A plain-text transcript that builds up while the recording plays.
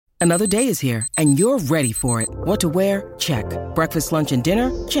Another day is here, and you're ready for it. What to wear? Check. Breakfast, lunch, and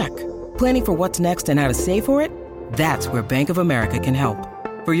dinner? Check. Planning for what's next and how to save for it? That's where Bank of America can help.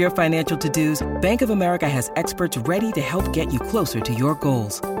 For your financial to-dos, Bank of America has experts ready to help get you closer to your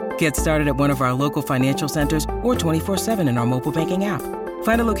goals. Get started at one of our local financial centers or 24/7 in our mobile banking app.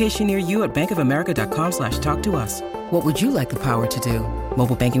 Find a location near you at bankofamerica.com/talktous. What would you like the power to do?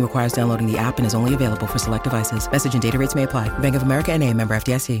 Mobile banking requires downloading the app and is only available for select devices. Message and data rates may apply. Bank of America N.A., member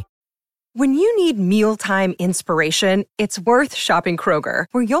FDIC. When you need mealtime inspiration, it's worth shopping Kroger,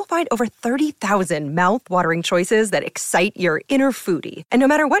 where you'll find over 30,000 mouth-watering choices that excite your inner foodie. And no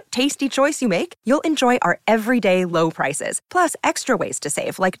matter what tasty choice you make, you'll enjoy our everyday low prices, plus extra ways to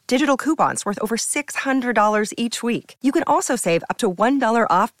save, like digital coupons worth over $600 each week. You can also save up to $1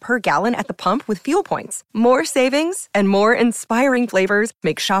 off per gallon at the pump with fuel points. More savings and more inspiring flavors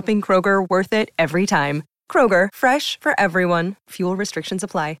make shopping Kroger worth it every time. Kroger, fresh for everyone. Fuel restrictions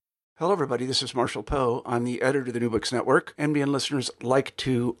apply. Hello, everybody. This is Marshall Poe. I'm the editor of the New Books Network. NBN listeners like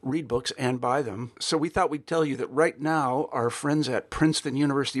to read books and buy them. So we thought we'd tell you that right now, our friends at Princeton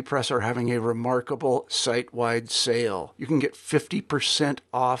University Press are having a remarkable site-wide sale. You can get 50%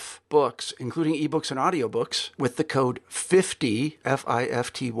 off books, including ebooks and audiobooks, with the code 50,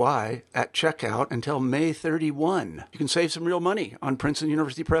 F-I-F-T-Y, at checkout until May 31. You can save some real money on Princeton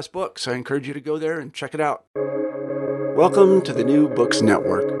University Press books. I encourage you to go there and check it out. Welcome to the New Books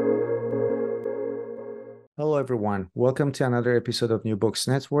Network. Hello, everyone. Welcome to another episode of New Books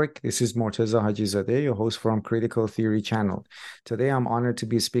Network. This is Morteza Hajizadeh, your host from Critical Theory Channel. Today, I'm honored to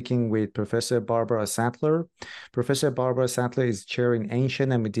be speaking with Professor Barbara Sattler. Professor Barbara Sattler is chair in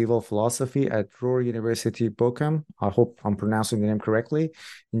Ancient and Medieval Philosophy at Ruhr University Bochum. I hope I'm pronouncing the name correctly,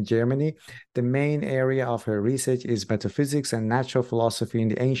 in Germany. The main area of her research is metaphysics and natural philosophy in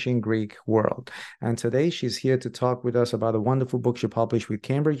the ancient Greek world. And today, she's here to talk with us about a wonderful book she published with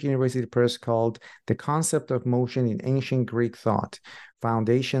Cambridge University Press called The Concept of Motion in Ancient Greek Thought,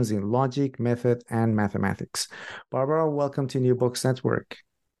 Foundations in Logic, Method, and Mathematics. Barbara, welcome to New Books Network.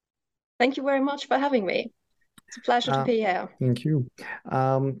 Thank you very much for having me. It's a pleasure to be here. Thank you.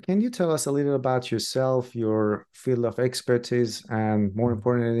 Can you tell us a little about yourself, your field of expertise, and more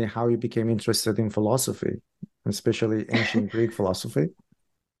importantly, how you became interested in philosophy, especially ancient Greek philosophy?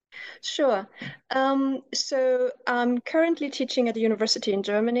 Sure. So I'm currently teaching at a university in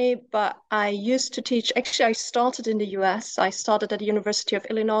Germany, but I used to teach, actually, I started in the US. I started at the University of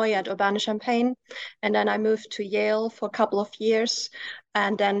Illinois at Urbana-Champaign, and then I moved to Yale for a couple of years,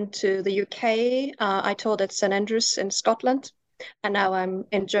 and then to the UK. I taught at St. Andrews in Scotland, and now I'm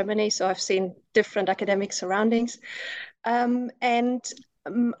in Germany, so I've seen different academic surroundings. As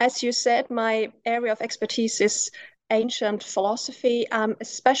you said, my area of expertise is ancient philosophy. I'm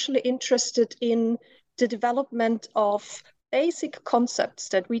especially interested in the development of basic concepts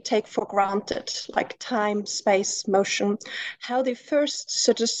that we take for granted, like time, space, motion, how they first,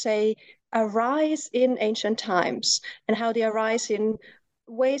 so to say, arise in ancient times and how they arise in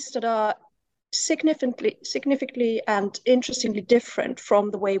ways that are significantly and interestingly different from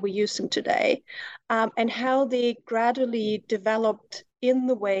the way we use them today, and how they gradually developed in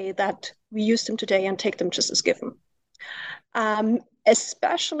the way that we use them today and take them just as given. I'm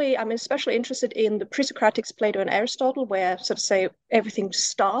especially interested in the pre-Socratics, Plato and Aristotle, where, so to say, everything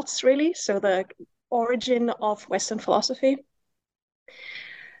starts, really. So the origin of Western philosophy.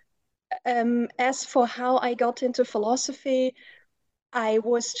 As for how I got into philosophy, I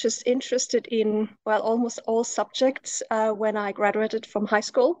was just interested in, well, almost all subjects when I graduated from high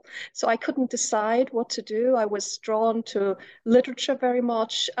school. So I couldn't decide what to do. I was drawn to literature very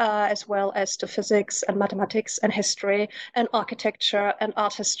much, as well as to physics and mathematics and history and architecture and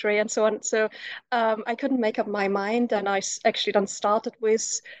art history and so on. So I couldn't make up my mind. And I actually then started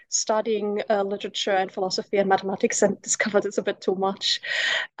with studying literature and philosophy and mathematics and discovered it's a bit too much.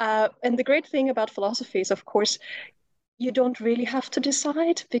 And the great thing about philosophy is, of course, you don't really have to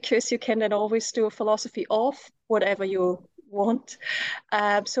decide, because you can then always do a philosophy of whatever you want.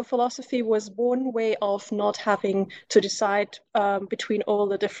 So philosophy was one way of not having to decide between all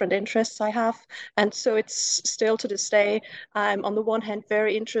the different interests I have. And so it's still to this day, I'm on the one hand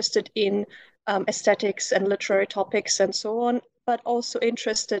very interested in aesthetics and literary topics and so on, but also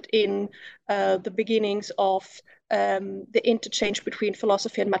interested in the beginnings of the interchange between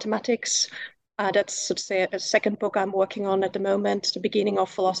philosophy and mathematics. That's, so to say, a second book I'm working on at the moment, the beginning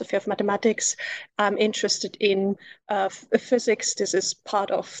of philosophy of mathematics. I'm interested in physics. This is part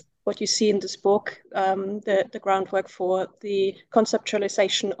of what you see in this book, the groundwork for the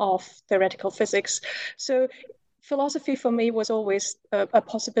conceptualization of theoretical physics. So philosophy for me was always a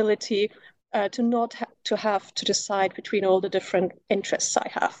possibility to not to have to decide between all the different interests I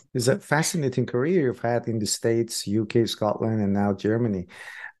have. It's a fascinating career you've had in the States, UK, Scotland, and now Germany.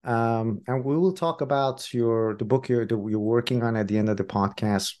 And we will talk about the book you're working on at the end of the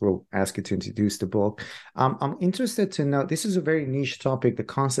podcast. We'll ask you to introduce the book. I'm interested to know, this is a very niche topic, the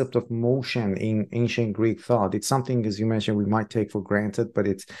concept of motion in ancient Greek thought. It's something, as you mentioned, we might take for granted, but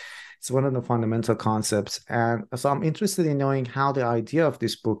it's one of the fundamental concepts. And so I'm interested in knowing how the idea of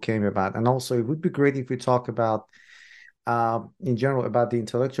this book came about. And also, it would be great if we talk about in general about the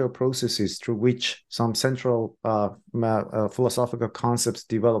intellectual processes through which some central philosophical concepts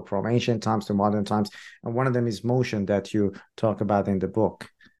develop from ancient times to modern times. And one of them is motion that you talk about in the book.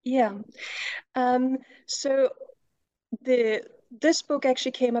 Yeah. So this book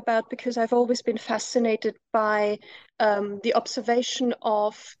actually came about because I've always been fascinated by the observation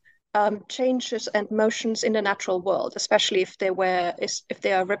of changes and motions in the natural world, especially if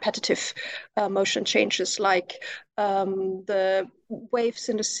they are repetitive motion changes, like the waves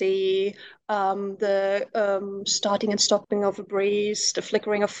in the sea, the starting and stopping of a breeze, the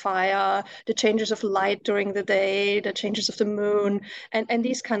flickering of fire, the changes of light during the day, the changes of the moon, and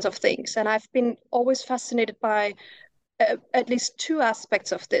these kinds of things. And I've been always fascinated by at least two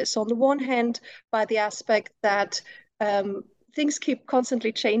aspects of this. On the one hand, by the aspect that things keep constantly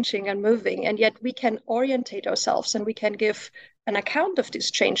changing and moving, and yet we can orientate ourselves and we can give an account of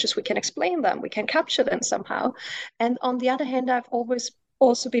these changes. We can explain them, we can capture them somehow. And on the other hand, I've always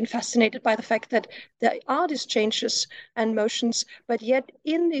also been fascinated by the fact that there are these changes and motions, but yet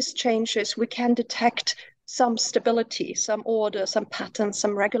in these changes, we can detect some stability, some order, some pattern,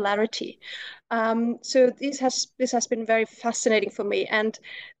 some regularity. So this has been very fascinating for me. And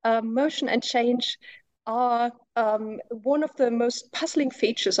motion and change are one of the most puzzling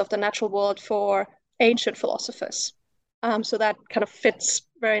features of the natural world for ancient philosophers. So that kind of fits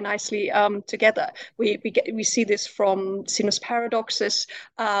very nicely together. We see this from Zeno's paradoxes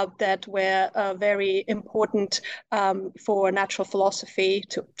that were very important for natural philosophy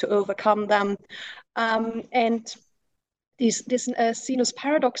to overcome them. And these Zeno's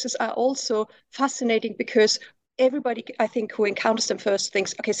paradoxes are also fascinating because everybody, I think, who encounters them first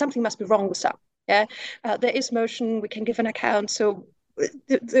thinks, okay, something must be wrong with that. Yeah, there is motion. We can give an account. So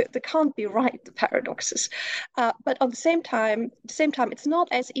they can't be right, the paradoxes. But at the same time, it's not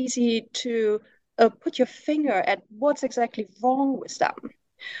as easy to put your finger at what's exactly wrong with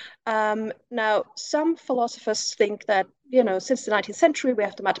them. Now, some philosophers think that, since the 19th century, we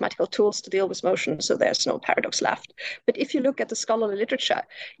have the mathematical tools to deal with motion, so there's no paradox left. But if you look at the scholarly literature,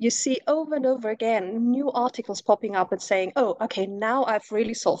 you see over and over again new articles popping up and saying, oh, okay, now I've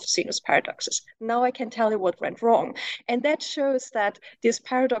really solved Zeno's paradoxes. Now I can tell you what went wrong. And that shows that these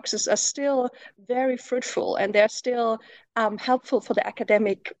paradoxes are still very fruitful and they're still helpful for the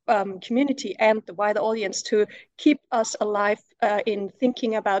academic community and the wider audience to keep us alive in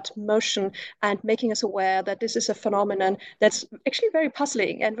thinking about motion and making us aware that this is a phenomenon that's actually very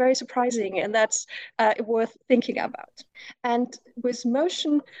puzzling and very surprising, and that's worth thinking about. And with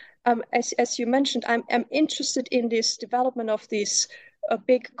motion, as you mentioned, I'm interested in this development of these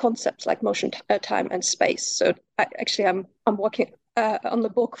big concepts like motion, time, and space. So I'm working on the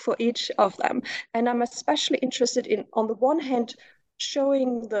book for each of them, and I'm especially interested in, on the one hand,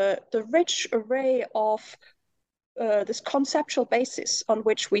 showing the rich array of this conceptual basis on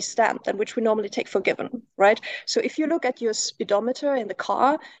which we stand and which we normally take for given, right? So if you look at your speedometer in the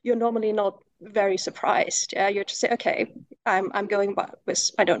car, you're normally not very surprised. Yeah, you just say, okay, I'm going by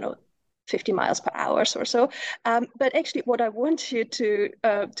with, I don't know, 50 miles per hour or so. But actually, what I want you to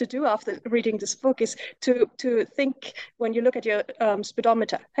do after reading this book is to think, when you look at your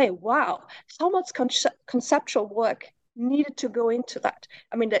speedometer, hey, wow, how much conceptual work needed to go into that.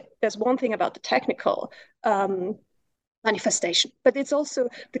 I mean, there's one thing about the technical manifestation, but it's also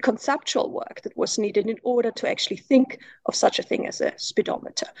the conceptual work that was needed in order to actually think of such a thing as a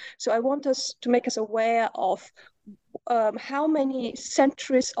speedometer. So I want us to make us aware of how many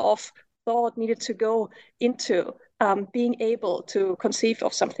centuries of thought needed to go into being able to conceive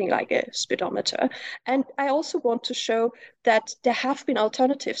of something like a speedometer. And I also want to show that there have been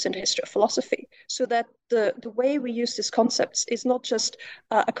alternatives in the history of philosophy, so that the way we use these concepts is not just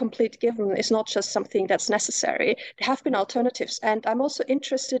a complete given, it's not just something that's necessary. There have been alternatives. And I'm also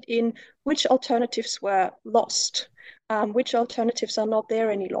interested in which alternatives were lost, which alternatives are not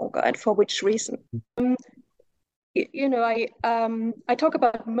there any longer, and for which reason. I talk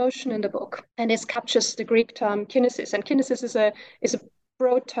about motion in the book, and this captures the Greek term kinesis. And kinesis is a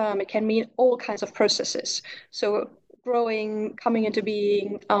broad term. It can mean all kinds of processes. So growing, coming into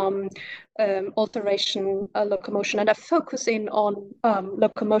being, alteration, locomotion, and I focus in on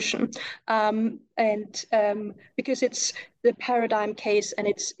locomotion, and because it's the paradigm case and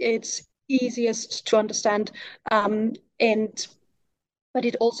it's easiest to understand, and but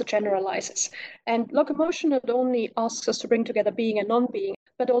it also generalizes. And locomotion not only asks us to bring together being and non-being,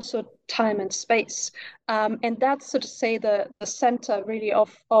 but also time and space. And that's, so to say, the center really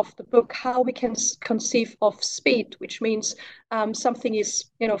of the book, how we can conceive of speed, which means something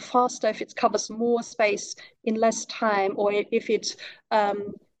is faster if it covers more space in less time, or if it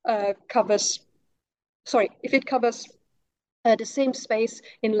covers the same space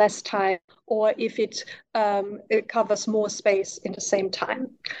in less time, or if it covers more space in the same time.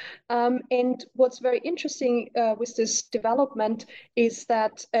 And what's very interesting with this development is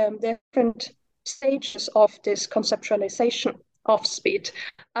that there are different stages of this conceptualization of speed.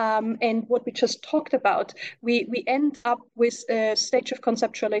 And what we just talked about, we end up with a stage of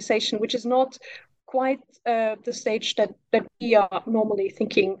conceptualization, which is not quite the stage that we are normally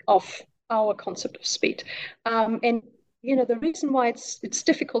thinking of our concept of speed. And the reason why it's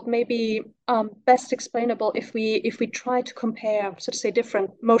difficult may be best explainable if we try to compare, so to say, different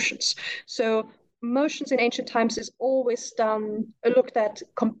motions. So motions in ancient times is always looked at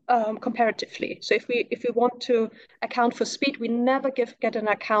comparatively. So if we want to account for speed, we never get an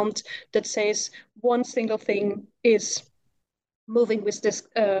account that says one single thing is moving with this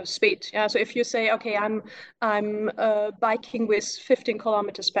speed. Yeah. So if you say, okay, I'm biking with 15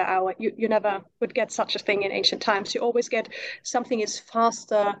 kilometers per hour, you never would get such a thing in ancient times. You always get something is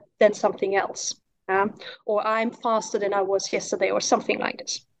faster than something else, or I'm faster than I was yesterday, or something like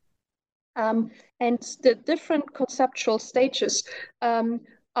this. And the different conceptual stages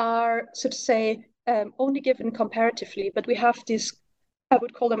are, so to say, only given comparatively, but we have these, I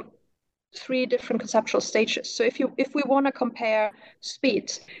would call them, three different conceptual stages. So if we want to compare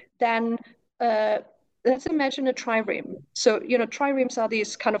speed, then let's imagine a trireme. So triremes are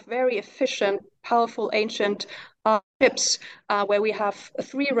these kind of very efficient, powerful, ancient ships where we have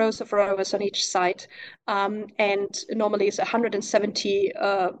 3 rows of rowers on each side, and normally it's 170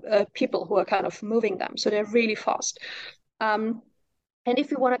 people who are kind of moving them. So they're really fast. And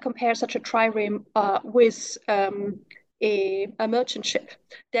if we want to compare such a trireme with a merchant ship,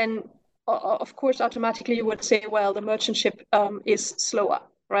 then of course, automatically you would say, well, the merchant ship is slower,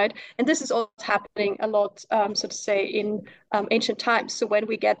 right? And this is also happening a lot, so to say, in ancient times. So when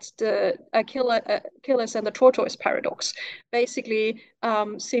we get the Achilles and the tortoise paradox, basically,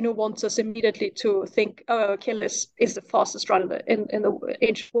 Zeno wants us immediately to think, oh, Achilles is the fastest runner in the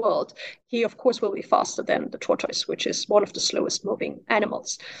ancient world. He, of course, will be faster than the tortoise, which is one of the slowest moving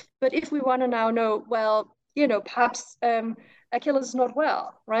animals. But if we want to now know, well, perhaps Achilles is not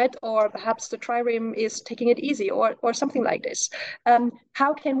well, right? Or perhaps the trireme is taking it easy, or something like this.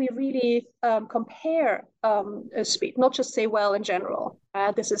 How can we really compare speed? Not just say, well, in general,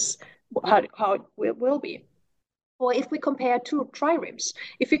 this is how it will be. Or if we compare two triremes,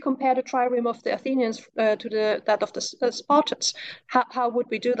 if we compare the trireme of the Athenians to that of the Spartans, how would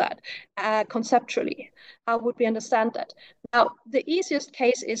we do that conceptually? How would we understand that? Now, the easiest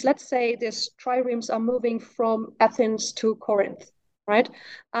case is, let's say these triremes are moving from Athens to Corinth, right?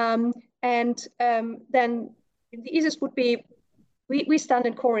 And then the easiest would be, we stand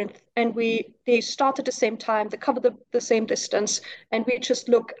in Corinth and they start at the same time, they cover the same distance, and we just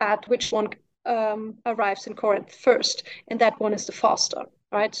look at which one arrives in Corinth first, and that one is the faster,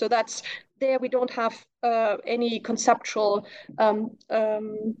 right? So that's there. We don't have any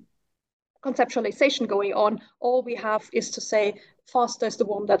conceptualization going on. All we have is to say faster is the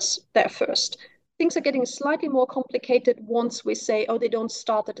one that's there first. Things are getting slightly more complicated once we say, oh, they don't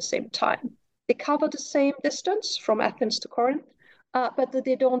start at the same time. They cover the same distance from Athens to Corinth, but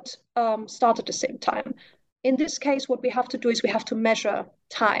they don't start at the same time. In this case, what we have to do is we have to measure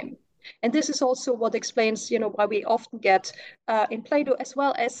time. And this is also what explains, why we often get in Plato, as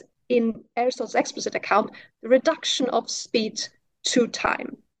well as in Aristotle's explicit account, the reduction of speed to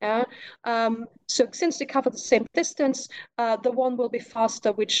time. Yeah? So since they cover the same distance, the one will be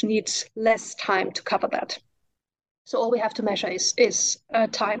faster, which needs less time to cover that. So all we have to measure is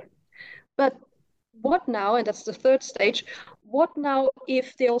time. But what now, and that's the third stage, what now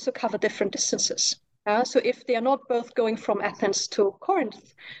if they also cover different distances? So if they are not both going from Athens to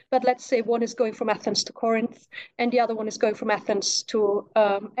Corinth, but let's say one is going from Athens to Corinth and the other one is going from Athens to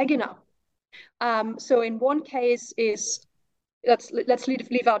Aegina. So in one case is, let's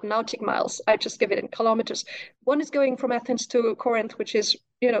leave out nautic miles. I just give it in kilometers. One is going from Athens to Corinth, which is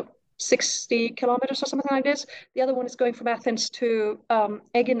 60 kilometers or something like this. The other one is going from Athens to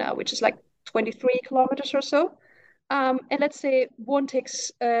Aegina, which is like 23 kilometers or so. And let's say one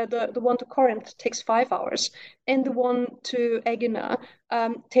takes the one to Corinth takes 5 hours, and the one to Egina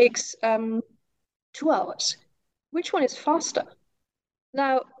takes 2 hours. Which one is faster?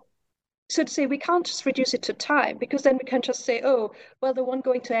 Now, so to say, we can't just reduce it to time, because then we can just say, oh, well, the one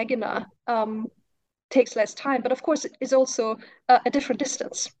going to Egina takes less time, but of course it is also a different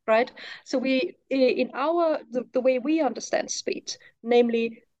distance, right? So we, in the way we understand speed,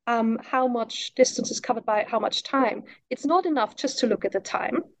 namely how much distance is covered by how much time, it's not enough just to look at the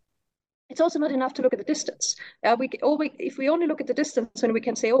time. It's also not enough to look at the distance. If we only look at the distance, then we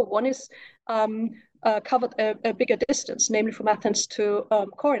can say, oh, one is covered a bigger distance, namely from Athens to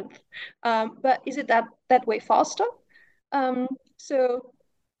Corinth. But is it that way faster? So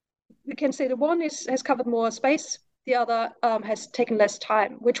we can say the one has covered more space, the other has taken less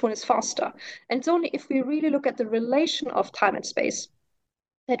time. Which one is faster? And it's only if we really look at the relation of time and space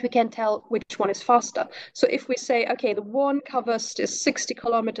that we can tell which one is faster. So if we say, okay, the one covers this 60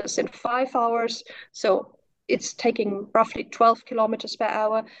 kilometers in 5 hours, so it's taking roughly 12 kilometers per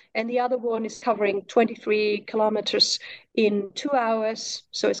hour, and the other one is covering 23 kilometers in 2 hours,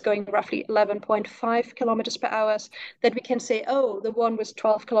 so it's going roughly 11.5 kilometers per hour, that we can say, oh, the one with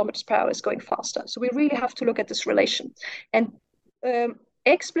 12 kilometers per hour is going faster. So we really have to look at this relation. And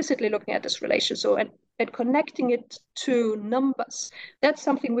explicitly looking at this relation, so and connecting it to numbers, that's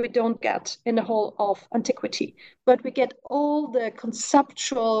something we don't get in the whole of antiquity, but we get all the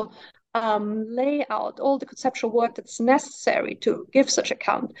conceptual layout, all the conceptual work that's necessary to give such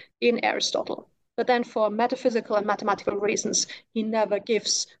account in Aristotle. But then for metaphysical and mathematical reasons, he never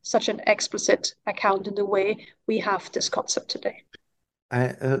gives such an explicit account in the way we have this concept today.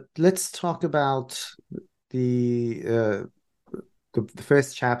 Let's talk about the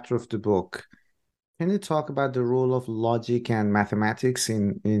first chapter of the book. Can you talk about the role of logic and mathematics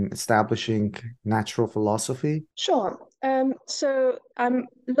in establishing natural philosophy? Sure. So I'm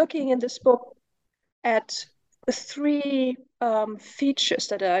looking in this book at the three features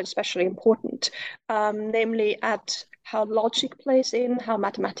that are especially important, namely at how logic plays in, how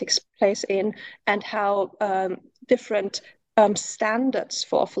mathematics plays in, and how different standards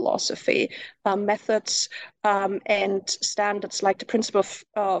for philosophy, methods, and standards like the principle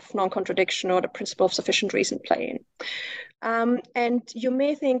of non-contradiction or the principle of sufficient reason play in. And you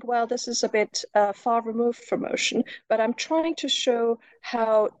may think, well, this is a bit far removed from motion, but I'm trying to show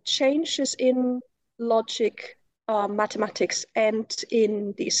how changes in logic, mathematics, and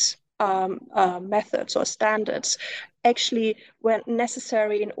in these methods or standards actually were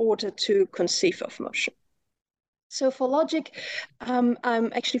necessary in order to conceive of motion. So for logic, I'm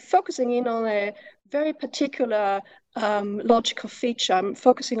actually focusing in on a very particular logical feature. I'm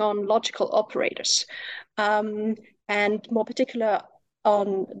focusing on logical operators, and more particular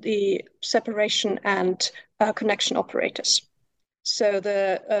on the separation and connection operators. So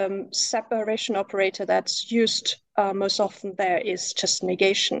the separation operator that's used most often there is just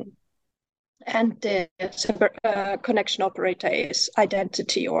negation. And the connection operator is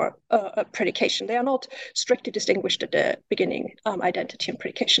identity or predication. They are not strictly distinguished at the beginning, identity and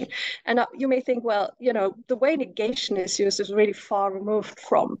predication. And you may think, well, the way negation is used is really far removed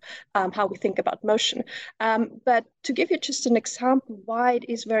from how we think about motion. But to give you just an example why it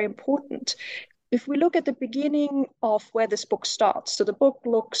is very important, if we look at the beginning of where this book starts, so the book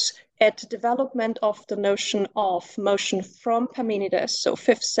looks at the development of the notion of motion from Parmenides, so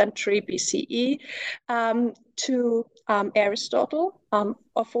 5th century BCE, to Aristotle, or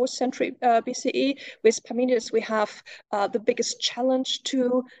 4th century BCE. With Parmenides, we have the biggest challenge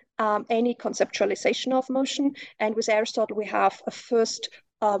to any conceptualization of motion. And with Aristotle, we have a first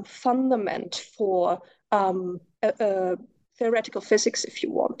fundament for theoretical physics, if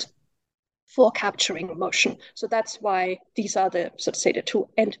you want, for capturing motion. So that's why these are the, so to say, the two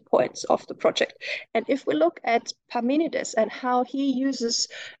endpoints of the project. And if we look at Parmenides and how he uses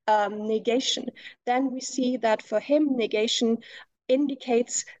negation, then we see that for him, negation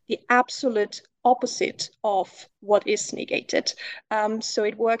indicates the absolute opposite of what is negated. So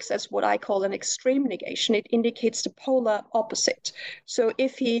it works as what I call an extreme negation. It indicates the polar opposite. So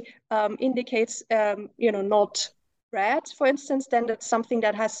if he indicates, not red, for instance, then that's something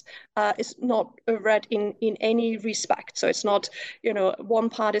that is not red in any respect. So it's not, one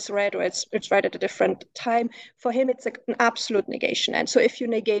part is red or it's red at a different time. For him, it's an absolute negation. And so if you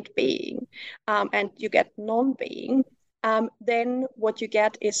negate being and you get non-being, then what you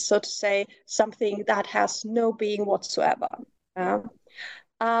get is, so to say, something that has no being whatsoever.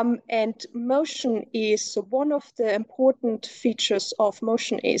 And motion is one of the important features of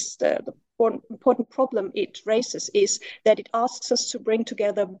motion is important problem it raises is that it asks us to bring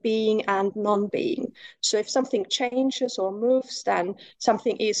together being and non-being. So if something changes or moves, then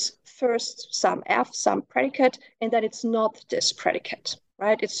something is first some F, some predicate, and then it's not this predicate,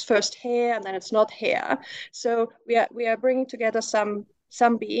 right? It's first here and then it's not here. So we are bringing together some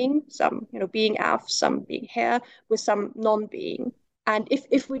being, some being F, some being here, with some non-being. And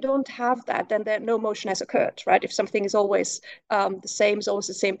if we don't have that, then no motion has occurred, right? If something is always the same, is always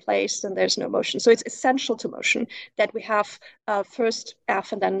the same place, then there's no motion. So it's essential to motion that we have first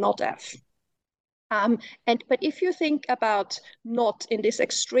F and then not F. But if you think about not in this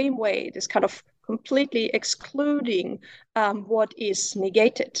extreme way, this kind of completely excluding what is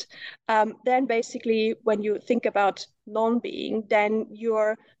negated, then basically when you think about non-being, then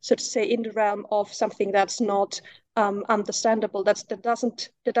you're, so to say, in the realm of something that's not understandable,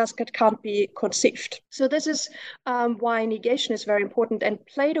 that can't be conceived. So this is why negation is very important. And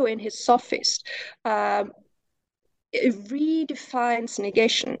Plato, in his Sophist, it redefines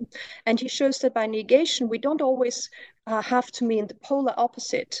negation, and he shows that by negation we don't always have to mean the polar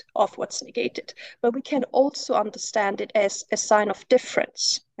opposite of what's negated, but we can also understand it as a sign of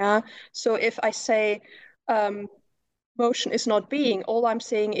difference. So if I say motion is not being, all I'm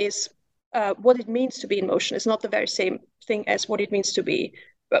saying is what it means to be in motion is not the very same thing as what it means to be,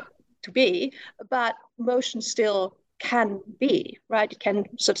 but motion still can be, right? It can,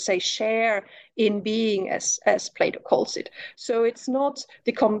 so to say, share in being, as Plato calls it. So it's not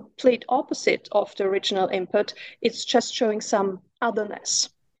the complete opposite of the original input, it's just showing some otherness.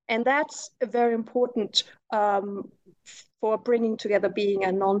 And that's very important for bringing together being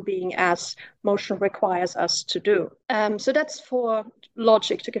and non-being, as motion requires us to do. So that's for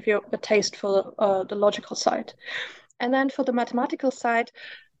logic, to give you a taste for the logical side. And then for the mathematical side,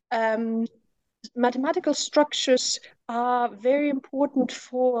 mathematical structures are very important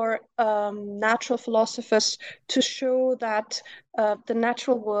for natural philosophers to show that the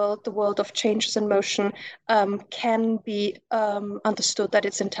natural world, the world of changes and motion, can be understood, that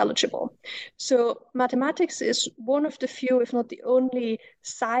it's intelligible. So mathematics is one of the few, if not the only,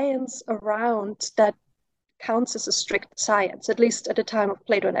 science around that counts as a strict science, at least at the time of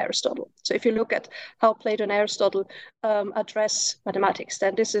Plato and Aristotle. So if you look at how Plato and Aristotle address mathematics,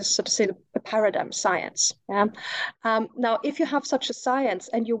 then this is, so to say, a paradigm science. Now, if you have such a science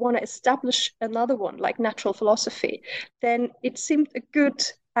and you want to establish another one, like natural philosophy, then it seemed a good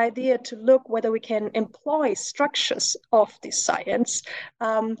idea to look whether we can employ structures of this science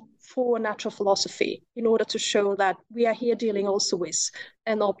for natural philosophy, in order to show that we are here dealing also with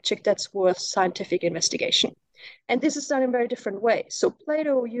an object that's worth scientific investigation. And this is done in very different ways. So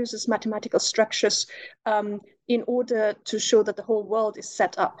Plato uses mathematical structures in order to show that the whole world is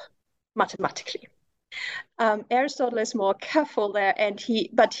set up mathematically. Aristotle is more careful there,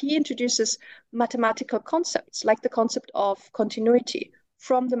 but he introduces mathematical concepts, like the concept of continuity,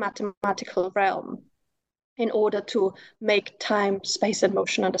 from the mathematical realm, in order to make time, space, and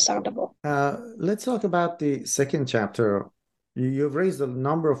motion understandable. Let's talk about the second chapter. You've raised a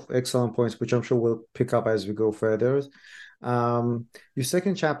number of excellent points, which I'm sure we'll pick up as we go further. Your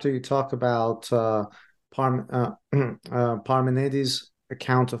second chapter, you talk about Parmenides'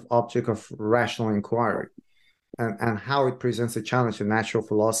 account of object of rational inquiry and how it presents a challenge to natural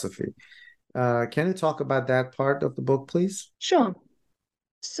philosophy. Can you talk about that part of the book, please? Sure.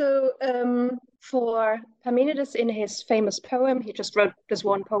 So for Parmenides, in his famous poem, he just wrote this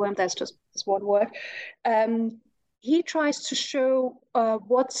one poem, there's just this one word. He tries to show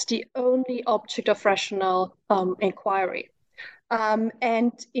what's the only object of rational inquiry.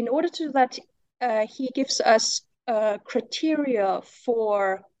 And in order to do that, he gives us criteria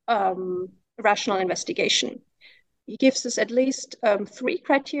for rational investigation. He gives us at least 3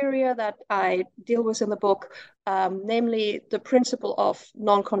 criteria that I deal with in the book, namely the principle of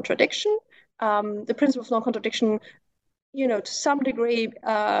non-contradiction. The principle of non-contradiction, to some degree,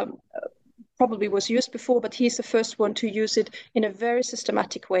 probably was used before, but he's the first one to use it in a very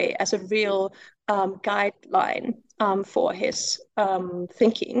systematic way as a real guideline for his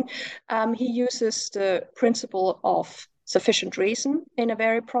thinking. He uses the principle of sufficient reason in a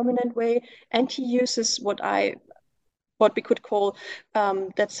very prominent way, and he uses what we could call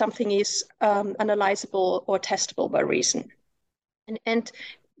that something is analyzable or testable by reason. And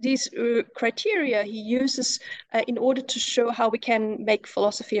these criteria he uses in order to show how we can make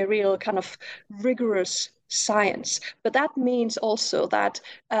philosophy a real kind of rigorous science. But that means also that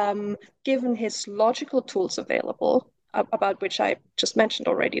given his logical tools available, about which I just mentioned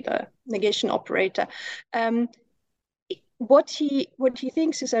already, the negation operator, what he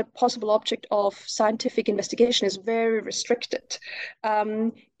thinks is a possible object of scientific investigation is very restricted.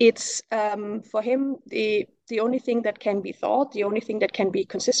 It's for him the only thing that can be thought, the only thing that can be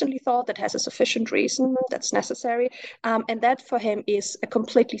consistently thought, that has a sufficient reason that's necessary, and that for him is a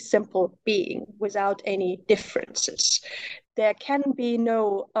completely simple being without any differences. There can be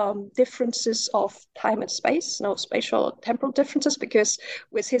no differences of time and space, no spatial or temporal differences, because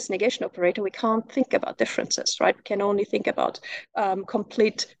with his negation operator, we can't think about differences, right? We can only think about the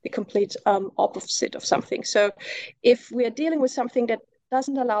complete opposite of something. So if we are dealing with something that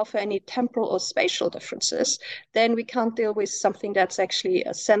doesn't allow for any temporal or spatial differences, then we can't deal with something that's actually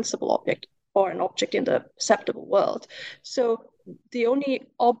a sensible object or an object in the perceptible world. So the only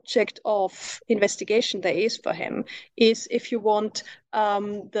object of investigation there is for him is, if you want,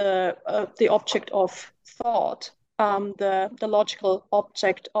 the object of thought, the logical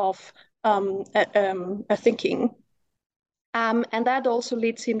object of a thinking. And that also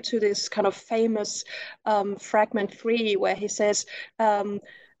leads him to this kind of famous fragment 3, where he says,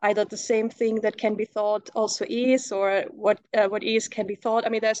 either the same thing that can be thought also is, or what is can be thought. I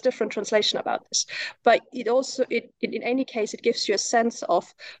mean, there's different translation about this, but it also, in any case, it gives you a sense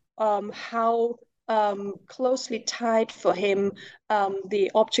of how closely tied for him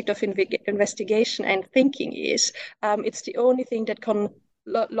the object of investigation and thinking is. It's the only thing that can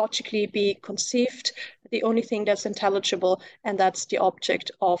logically be conceived, the only thing that's intelligible, and that's the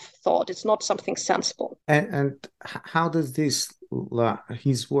object of thought. It's not something sensible. And how does this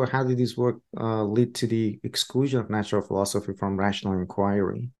his work? How did this work lead to the exclusion of natural philosophy from rational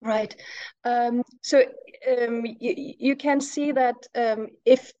inquiry? Right. So you can see that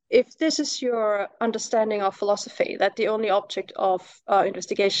if this is your understanding of philosophy, that the only object of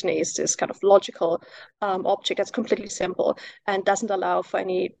investigation is this kind of logical object that's completely simple and doesn't allow for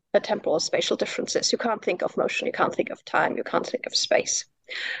any temporal or spatial differences. You can't think of motion, you can't think of time, you can't think of space.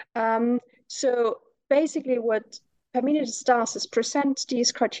 So basically what Parmenides does is present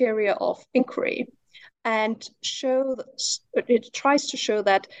these criteria of inquiry and it tries to show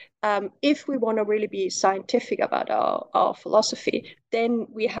that if we want to really be scientific about our philosophy, then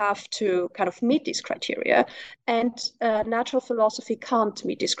we have to kind of meet these criteria. And natural philosophy can't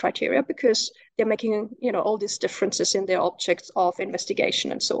meet these criteria because they're making, all these differences in their objects of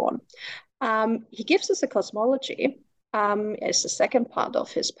investigation and so on. He gives us a cosmology as the second part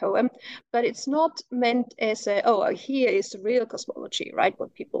of his poem, but it's not meant as here is the real cosmology, right?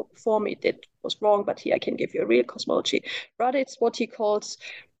 What people before me did was wrong, but here I can give you a real cosmology. Rather, it's what he calls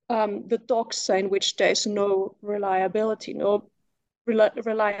the doxa, in which there is no reliability,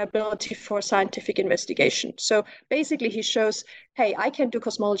 reliability for scientific investigation. So basically he shows, hey, I can do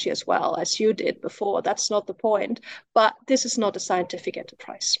cosmology as well as you did before. That's not the point, but this is not a scientific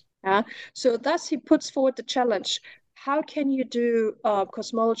enterprise. So thus he puts forward the challenge. How can you do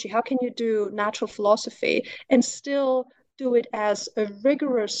cosmology? How can you do natural philosophy and still do it as a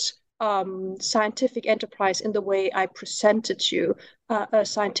rigorous scientific enterprise in the way I presented you a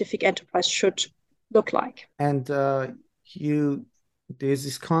scientific enterprise should look like? And there's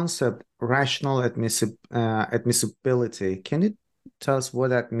this concept, rational admissibility. Can you tell us what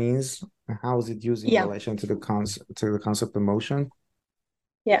that means? How is it used in relation to the concept of motion?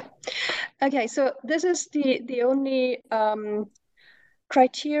 Yeah. Okay, so this is the only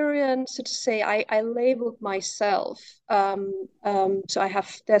criterion, so to say, I labeled myself. So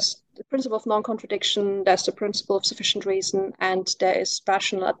there's the principle of non-contradiction, there's the principle of sufficient reason, and there is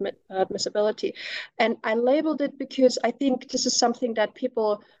rational admissibility. And I labeled it because I think this is something that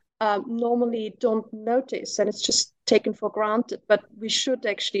people normally don't notice, and it's just taken for granted, but we should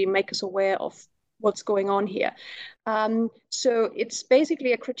actually make us aware of what's going on here. So it's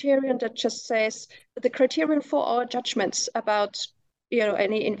basically a criterion that just says the criterion for our judgments about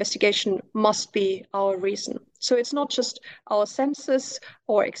any investigation must be our reason. So it's not just our senses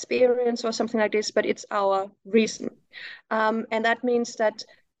or experience or something like this, but it's our reason. And that means that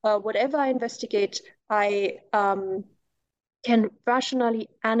whatever I investigate, I can rationally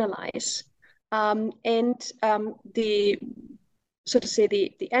analyze. So to say,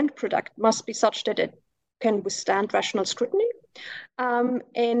 the end product must be such that it can withstand rational scrutiny.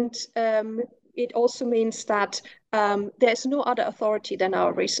 It also means that there's no other authority than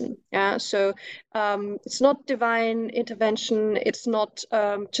our reason. So it's not divine intervention. It's not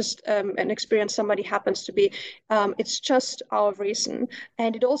just an experience somebody happens to be. It's just our reason.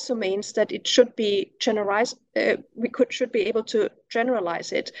 And it also means that it should be generalized. Should be able to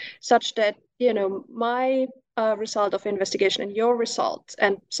generalize it such that, my result of investigation and your result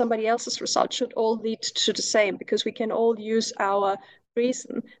and somebody else's result should all lead to the same, because we can all use our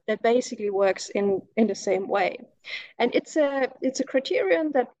reason that basically works in the same way. And it's a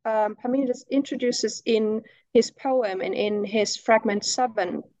criterion that Parmenides introduces in his poem and in his fragment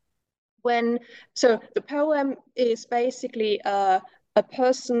 7. So the poem is basically a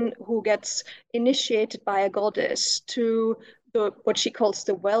person who gets initiated by a goddess to what she calls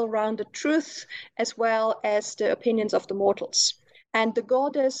the well-rounded truth, as well as the opinions of the mortals. And the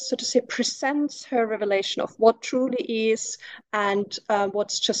goddess, so to say, presents her revelation of what truly is and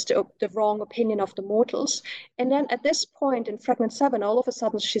what's just the wrong opinion of the mortals. And then at this point in fragment 7, all of a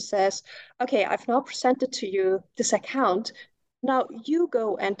sudden she says, okay, I've now presented to you this account. Now you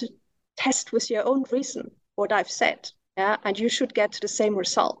go and test with your own reason what I've said. Yeah, and you should get to the same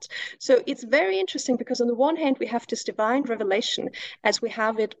result. So it's very interesting because on the one hand, we have this divine revelation as we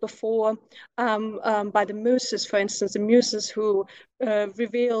have it before by the muses, for instance, the muses who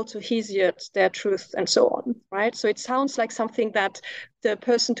reveal to Hesiod their truth and so on, right? So it sounds like something that the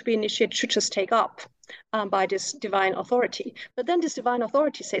person to be initiated should just take up by this divine authority. But then this divine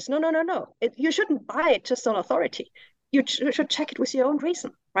authority says, no, you shouldn't buy it just on authority. You should check it with your own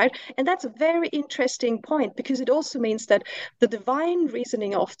reason, right? And that's a very interesting point because it also means that the divine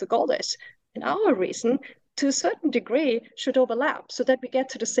reasoning of the goddess and our reason, to a certain degree, should overlap so that we get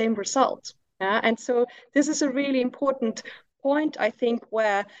to the same result. And so this is a really important point, I think,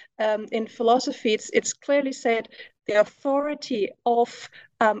 where in philosophy it's clearly said the authority of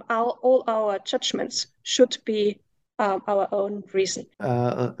all our judgments should be our own reason.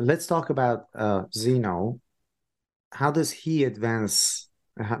 Let's talk about Zeno. How does he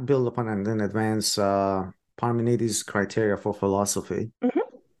build upon and then advance Parmenides' criteria for philosophy? Mm-hmm.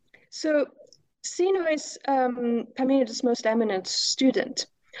 So Zeno is Parmenides' most eminent student.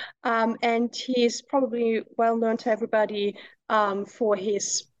 And he's probably well known to everybody for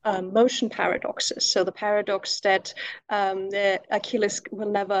his motion paradoxes. So the paradox that the Achilles will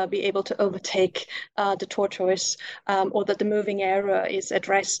never be able to overtake the tortoise, or that the moving error is at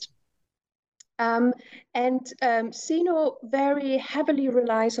rest. Zeno very heavily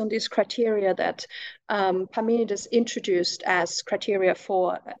relies on these criteria that Parmenides introduced as criteria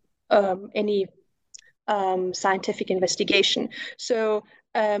for any scientific investigation. So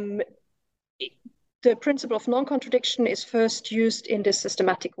the principle of non-contradiction is first used in this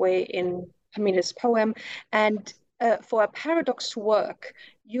systematic way in Parmenides' poem. And for a paradox to work,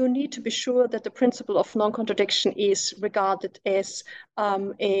 you need to be sure that the principle of non-contradiction is regarded as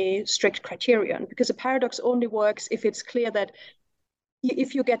a strict criterion, because a paradox only works if it's clear that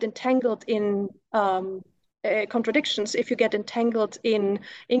if you get entangled in contradictions, if you get entangled in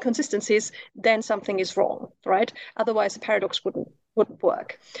inconsistencies, then something is wrong, right? Otherwise, a paradox wouldn't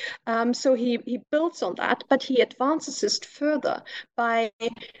work. So he builds on that, but he advances it further by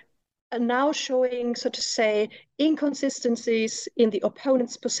now showing, so to say, inconsistencies in the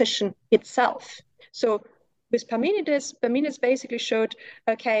opponent's position itself. So with Parmenides basically showed,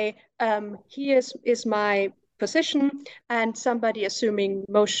 okay, here is my position, and somebody assuming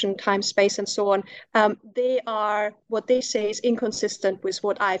motion, time, space, and so on, what they say is inconsistent with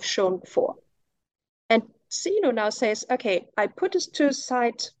what I've shown before. And Zeno now says, okay, I put this to the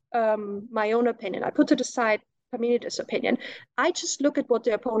side my own opinion. I put to the side Parmenides' opinion. I just look at what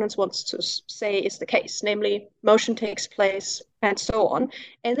the opponent wants to say is the case, namely motion takes place and so on.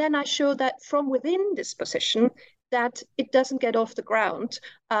 And then I show that from within this position that it doesn't get off the ground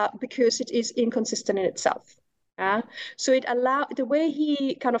because it is inconsistent in itself. So the way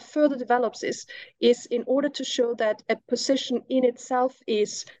he kind of further develops is in order to show that a position in itself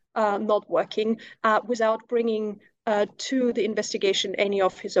is not working without bringing to the investigation any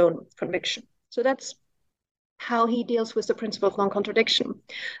of his own conviction. So that's how he deals with the principle of non-contradiction.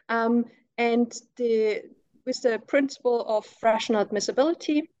 And with the principle of rational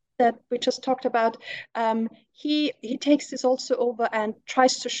admissibility that we just talked about, he takes this also over and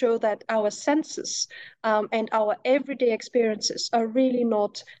tries to show that our senses and our everyday experiences are really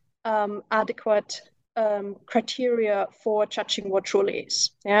not adequate criteria for judging what truly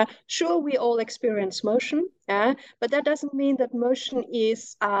is. Sure, we all experience motion, but that doesn't mean that motion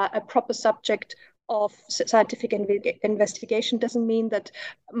is a proper subject of scientific investigation. Doesn't mean that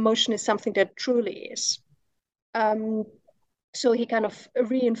motion is something that truly is. So he kind of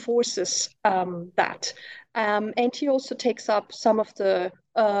reinforces that. And he also takes up some of the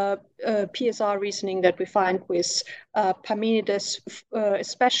PSR reasoning that we find with Parmenides,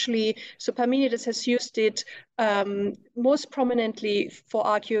 especially. So Parmenides has used it most prominently for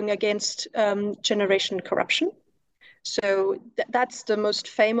arguing against generation corruption. So that's the most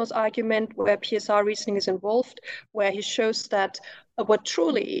famous argument where PSR reasoning is involved, where he shows that what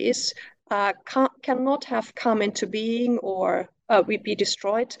truly is cannot have come into being or would be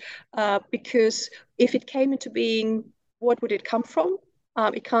destroyed, because if it came into being, what would it come from?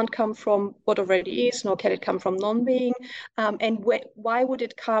 It can't come from what already is, nor can it come from non-being. And why would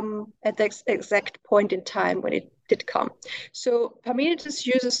it come at the exact point in time when it did come? So Parmenides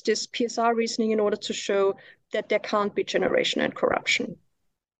uses this PSR reasoning in order to show that there can't be generation and corruption.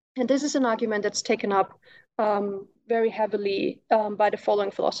 And this is an argument that's taken up very heavily by the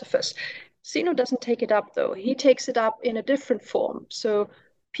following philosophers. Zeno doesn't take it up, though. He takes it up in a different form. So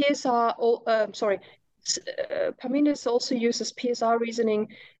Parmenides also uses PSR reasoning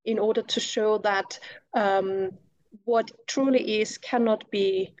in order to show that what truly is cannot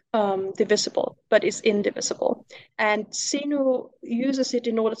be divisible, but is indivisible. And Zeno uses it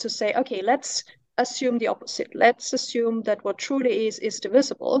in order to say, okay, let's assume the opposite. Let's assume that what truly is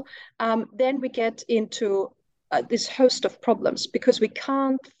divisible. Then we get into this host of problems, because we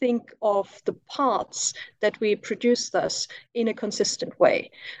can't think of the parts that we produce thus in a consistent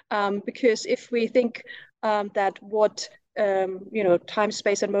way. Because if we think that what time,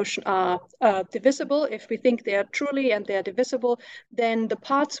 space, and motion are divisible, if we think they are truly and they are divisible, then the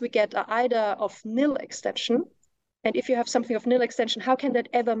parts we get are either of nil extension. And if you have something of nil extension, how can that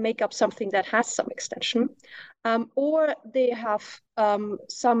ever make up something that has some extension? Or they have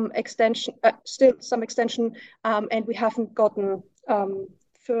some extension, still some extension, and we haven't gotten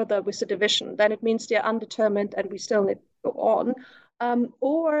further with the division. Then it means they're undetermined and we still need to go on.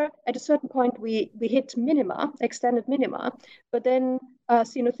 Or at a certain point, we hit minima, extended minima, but then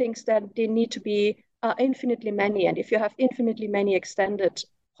Zeno thinks that they need to be infinitely many. And if you have infinitely many extended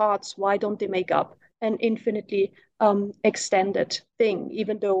parts, why don't they make up an infinitely extended thing,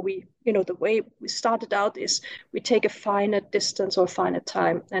 even though the way we started out is we take a finite distance or finite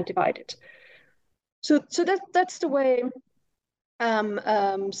time and divide it. So that's the way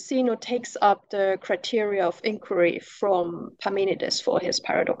Zeno takes up the criteria of inquiry from Parmenides for his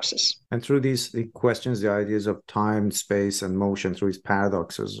paradoxes. And through the questions, the ideas of time, space, and motion through his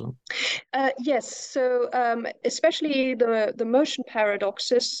paradoxes. Yes, so especially the motion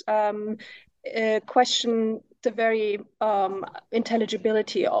paradoxes question the very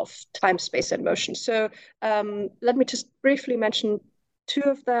intelligibility of time, space, and motion. So let me just briefly mention two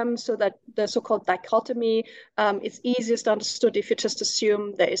of them, so that the so-called dichotomy is easiest understood if you just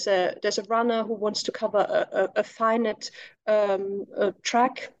assume there's a runner who wants to cover a finite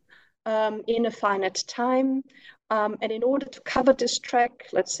track in a finite time. And in order to cover this track,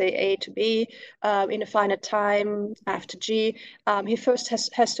 let's say A to B, in a finite time, after G, he first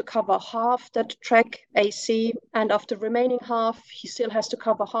has to cover half that track, AC, and after remaining half, he still has to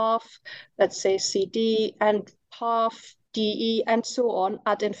cover half, let's say CD, and half DE, and so on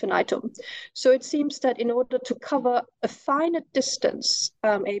ad infinitum. So it seems that in order to cover a finite distance,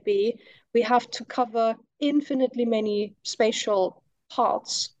 AB, we have to cover infinitely many spatial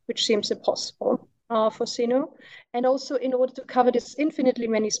parts, which seems impossible for Zeno. And also, in order to cover this infinitely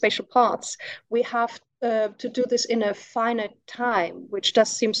many spatial parts, we have to do this in a finite time, which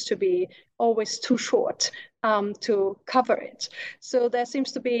just seems to be always too short to cover it. So there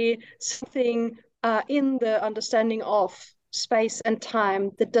seems to be something in the understanding of space and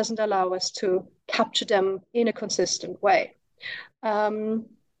time that doesn't allow us to capture them in a consistent way. And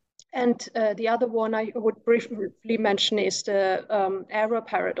the other one I would briefly mention is the error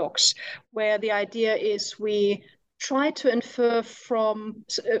paradox, where the idea is we try to infer from,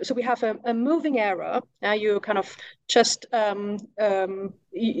 so we have a moving error. Now you kind of just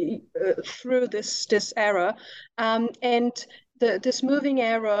through this error, and this moving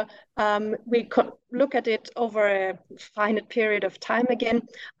error, we look at it over a finite period of time again,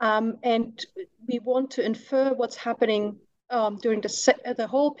 and we want to infer what's happening during the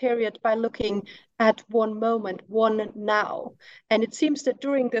whole period by looking at one moment, one now. And it seems that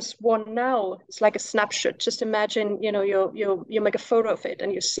during this one now, it's like a snapshot. Just imagine, you make a photo of it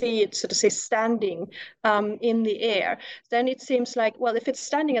and you see it, so to say, standing in the air. Then it seems like, well, if it's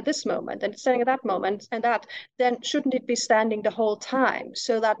standing at this moment and it's standing at that moment and that, then shouldn't it be standing the whole time?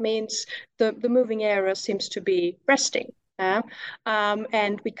 So that means the moving error seems to be resting.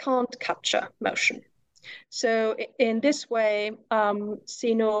 And we can't capture motion. So in this way,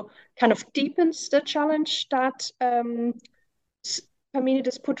 Zeno kind of deepens the challenge that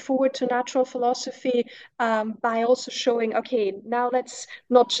Parmenides put forward to natural philosophy by also showing, okay, now let's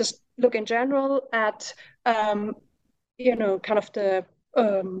not just look in general at, kind of the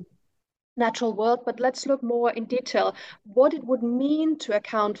natural world, but let's look more in detail what it would mean to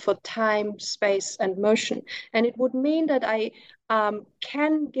account for time, space, and motion. And it would mean that I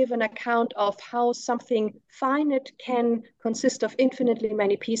can give an account of how something finite can consist of infinitely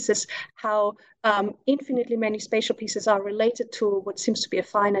many pieces, how infinitely many spatial pieces are related to what seems to be a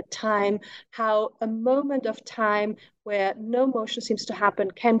finite time, how a moment of time where no motion seems to happen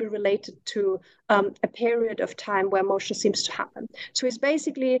can be related to a period of time where motion seems to happen. So he's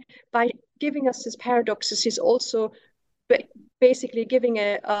basically, by giving us these paradoxes, he's also basically giving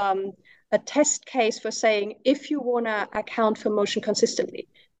a test case for saying, if you want to account for motion consistently,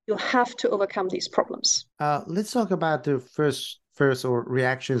 you have to overcome these problems. Let's talk about the first or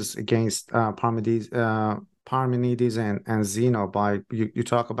reactions against Parmenides and Zeno. By you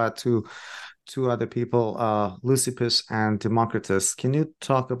talk about two other people, Leucippus and Democritus. Can you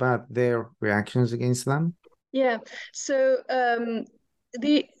talk about their reactions against them? Yeah. So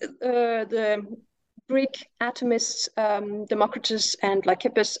the Greek atomists, Democritus and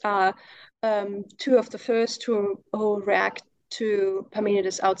Leucippus, are two of the first who react to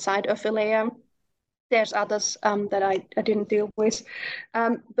Parmenides outside of Elea. There's others that I didn't deal with.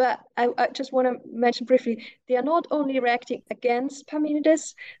 But I just want to mention briefly, they are not only reacting against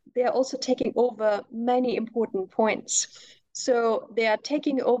Parmenides, they are also taking over many important points. So they are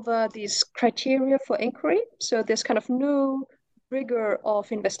taking over these criteria for inquiry. So there's kind of no rigor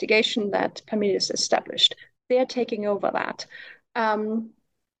of investigation that Parmenides established. They are taking over that.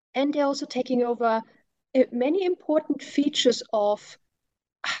 And they're also taking over many important features of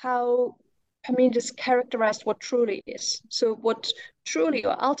how Parmenides characterized what truly is. So what truly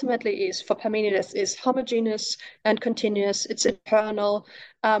or ultimately is for Parmenides is homogeneous and continuous. It's eternal.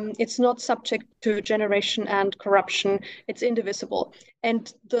 It's not subject to generation and corruption. It's indivisible.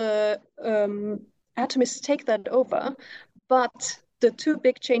 And the atomists take that over. But the two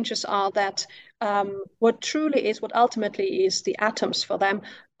big changes are that what truly is, what ultimately is the atoms for them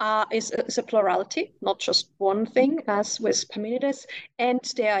is a plurality, not just one thing, as with Parmenides, and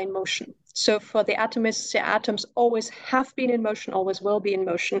they are in motion. So for the atomists, the atoms always have been in motion, always will be in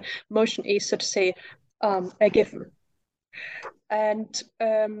motion. Motion is, so to say, a given. And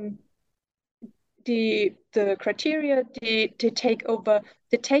the criteria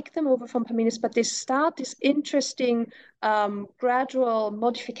they take them over from Parmenides, but they start these interesting gradual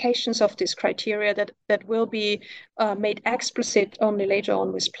modifications of these criteria that will be made explicit only later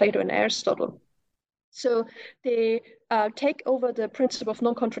on with Plato and Aristotle. So they take over the principle of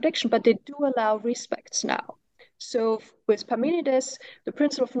non-contradiction, but they do allow respects now. So with Parmenides, the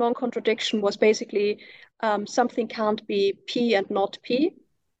principle of non-contradiction was basically something can't be P and not P,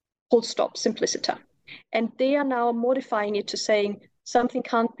 full stop, simpliciter. And they are now modifying it to saying something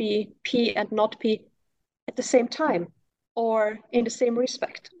can't be P and not P at the same time or in the same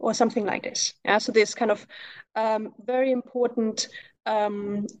respect or something like this. Yeah? So this kind of very important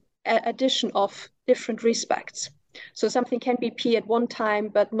addition of different respects. So something can be P at one time,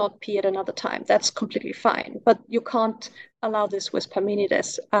 but not P at another time. That's completely fine. But you can't allow this with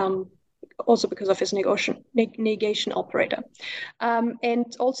Parmenides, also because of his negation operator.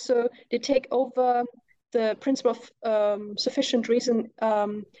 And also they take over the principle of sufficient reason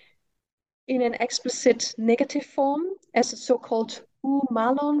in an explicit negative form as a so-called ou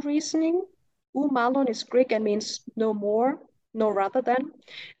malon reasoning. Ou malon is Greek and means no more, no rather than.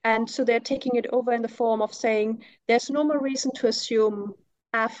 And so they're taking it over in the form of saying there's no more reason to assume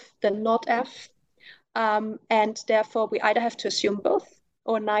F than not F. And therefore we either have to assume both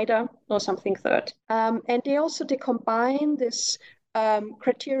or neither or something third. And they combine this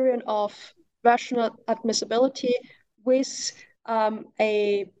criterion of rational admissibility with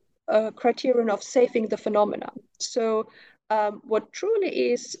a criterion of saving the phenomena. So what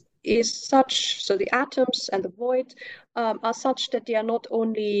truly is such, so the atoms and the void are such that they are not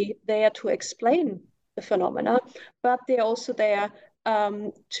only there to explain the phenomena, but they're also there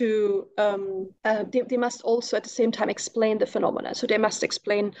they must also at the same time explain the phenomena. So they must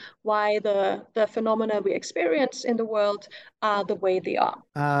explain why the phenomena we experience in the world are the way they are.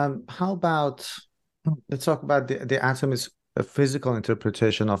 How about, let's talk about the atom is a physical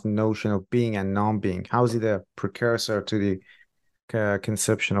interpretation of notion of being and non-being. How is it a precursor to the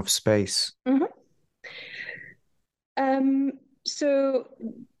conception of space? Mm-hmm. So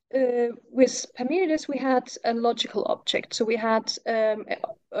with Parmenides, we had a logical object. So we had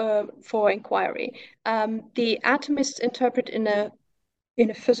for inquiry. The atomists interpret in a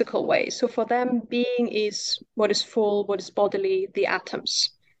physical way. So for them, being is what is full, what is bodily, the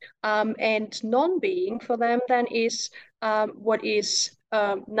atoms. And non-being for them then is what is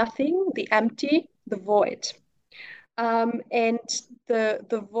nothing, the empty, the void. And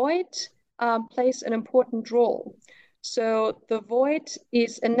the void plays an important role. So the void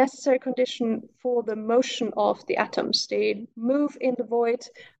is a necessary condition for the motion of the atoms. They move in the void,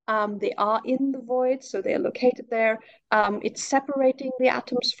 they are in the void, so they're located there. It's separating the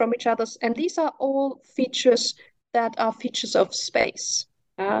atoms from each other, and these are all features that are features of space.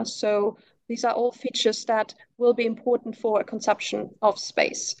 So these are all features that will be important for a conception of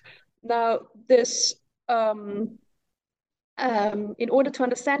space. Now, this in order to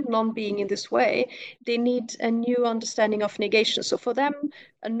understand non-being in this way, they need a new understanding of negation. So for them,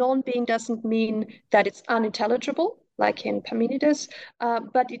 a non-being doesn't mean that it's unintelligible, like in Parmenides,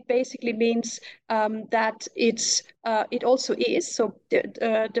 but it basically means that it also is. So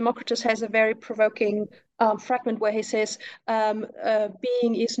Democritus has a very provoking fragment where he says,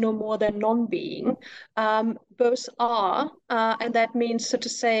 being is no more than non-being. Both are, and that means, so to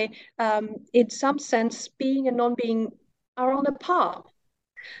say, in some sense, being and non-being are on a par.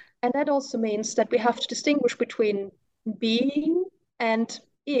 And that also means that we have to distinguish between being and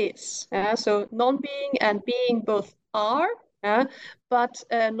is. So non-being and being both are, but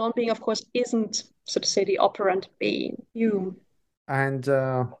non-being, of course, isn't, so to say, the operant being. And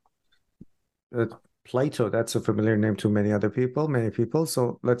Plato, that's a familiar name to many people.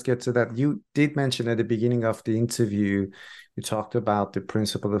 So let's get to that. You did mention at the beginning of the interview, you talked about the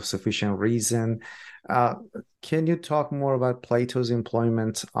principle of sufficient reason. Can you talk more about Plato's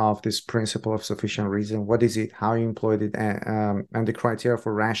employment of this principle of sufficient reason? What is it, how he employed it, and the criteria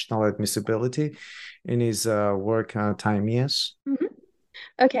for rational admissibility in his work, Timaeus? Mm-hmm.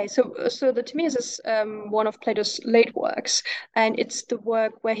 Okay, so the Timaeus is one of Plato's late works, and it's the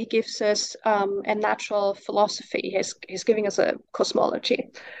work where he gives us a natural philosophy. He's giving us a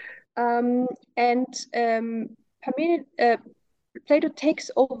cosmology, and Plato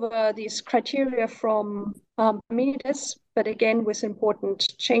takes over these criteria from Parmenides, but again with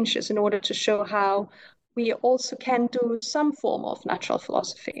important changes in order to show how we also can do some form of natural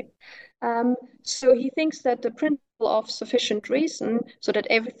philosophy. So he thinks that the principle of sufficient reason, so that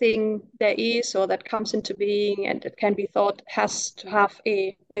everything there is or that comes into being and that can be thought has to have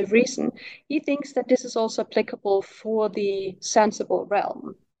a reason, he thinks that this is also applicable for the sensible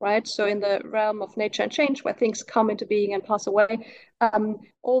realm. Right? So in the realm of nature and change, where things come into being and pass away,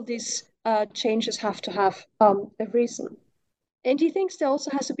 all these changes have to have a reason. And he thinks there also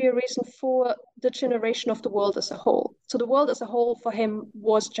has to be a reason for the generation of the world as a whole. So the world as a whole for him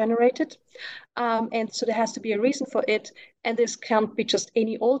was generated. And so there has to be a reason for it. And this can't be just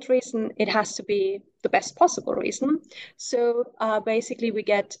any old reason. It has to be the best possible reason. So basically we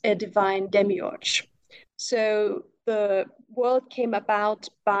get a divine demiurge. So the world came about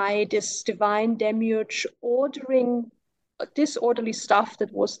by this divine demiurge ordering disorderly stuff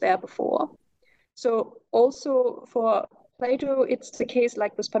that was there before. So also for Plato, it's the case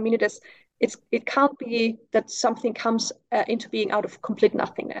like with Parmenides, it can't be that something comes into being out of complete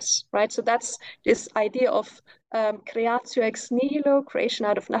nothingness, right? So that's this idea of creatio ex nihilo, creation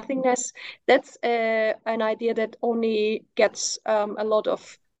out of nothingness. That's an idea that only gets a lot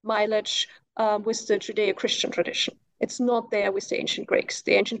of mileage with the Judeo-Christian tradition. It's not there with the ancient Greeks.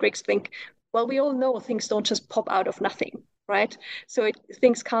 The ancient Greeks think, well, we all know things don't just pop out of nothing, right? So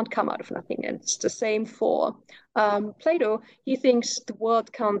things can't come out of nothing. And it's the same for Plato. He thinks the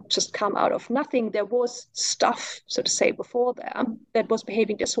world can't just come out of nothing. There was stuff, so to say, before there that was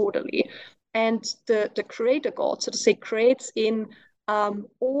behaving disorderly. And the creator God, so to say, creates in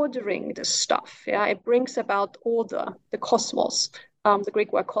ordering this stuff. Yeah, it brings about order, the cosmos. The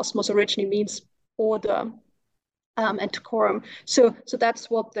Greek word cosmos originally means order and decorum. So that's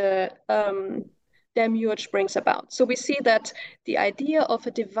what the demiurge brings about. So we see that the idea of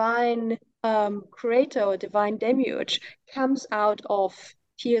a divine creator or divine demiurge comes out of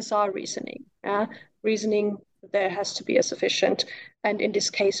TSR reasoning. Reasoning there has to be a sufficient, and in this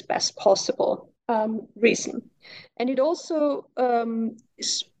case, best possible reason. And it also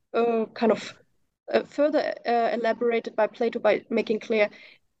is kind of further elaborated by Plato by making clear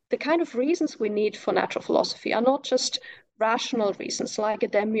the kind of reasons we need for natural philosophy are not just rational reasons like a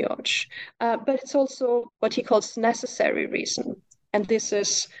demiurge, but it's also what he calls necessary reason. And this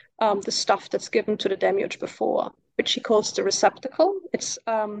is the stuff that's given to the demiurge before, which he calls the receptacle. It's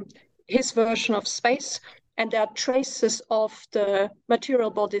his version of space, and there are traces of the material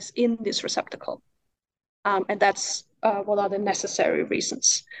bodies in this receptacle. And that's what are the necessary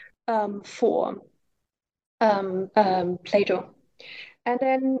reasons for Plato. And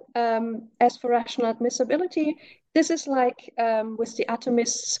then as for rational admissibility, this is like with the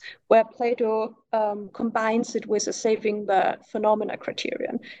atomists, where Plato combines it with a saving the phenomena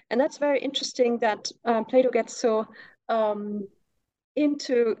criterion. And that's very interesting that Plato gets so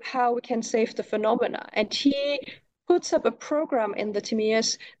into how we can save the phenomena. And he puts up a program in the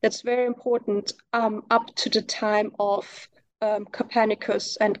Timaeus that's very important up to the time of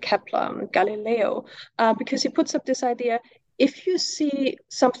Copernicus and Kepler and Galileo, because he puts up this idea: if you see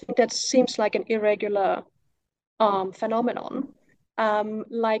something that seems like an irregular phenomenon,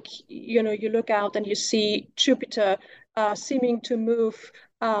 like you look out and you see Jupiter seeming to move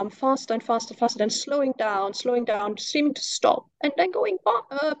faster and faster and faster, then slowing down, seeming to stop, and then going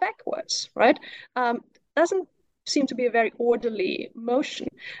backwards, right? Doesn't seem to be a very orderly motion.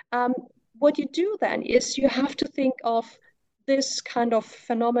 What you do then is you have to think of this kind of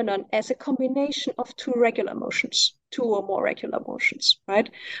phenomenon as a combination of two or more regular motions, right?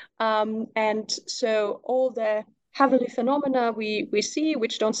 And so all the heavenly phenomena we see,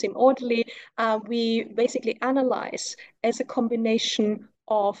 which don't seem orderly, we basically analyze as a combination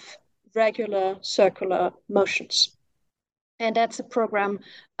of regular circular motions. And that's a program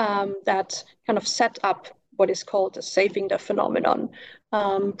that kind of set up what is called the Saving the Phenomenon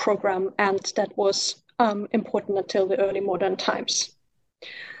program, and that was important until the early modern times.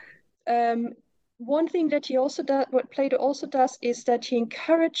 One thing that what Plato also does, is that he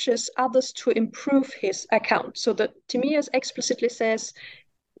encourages others to improve his account. So the Timaeus explicitly says,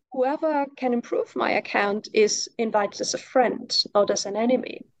 whoever can improve my account is invited as a friend, not as an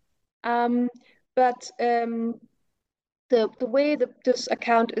enemy. But the way that this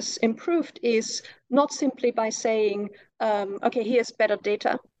account is improved is not simply by saying, okay, here's better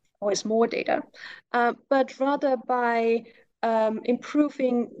data, or here's more data, but rather by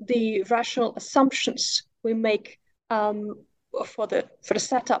improving the rational assumptions we make for the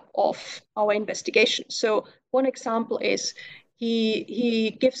setup of our investigation. So one example is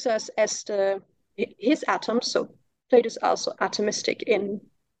he gives us as his atoms. So Plato is also atomistic in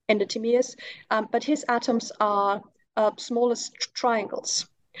the Timaeus, but his atoms are smallest triangles,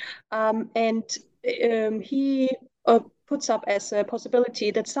 and he puts up as a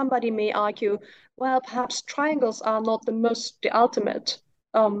possibility that somebody may argue, well, perhaps triangles are not the ultimate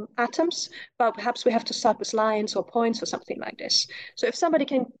atoms, but perhaps we have to start with lines or points or something like this. So if somebody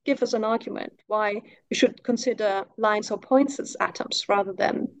can give us an argument why we should consider lines or points as atoms rather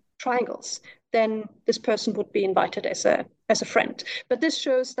than triangles, then this person would be invited as a friend. But this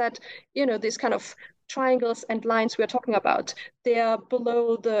shows that, this kind of triangles and lines we're talking about, they are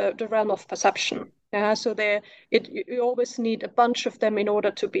below the realm of perception. So you always need a bunch of them in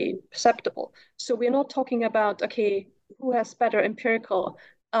order to be perceptible. So we're not talking about, okay, who has better empirical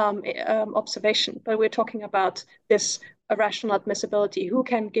observation, but we're talking about this rational admissibility. Who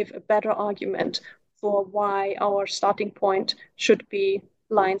can give a better argument for why our starting point should be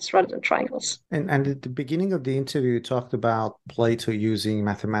lines rather than triangles? And at the beginning of the interview, you talked about Plato using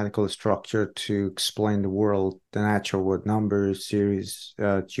mathematical structure to explain the world, the natural world, numbers, series,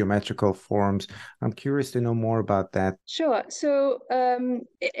 geometrical forms. I'm curious to know more about that. Sure. So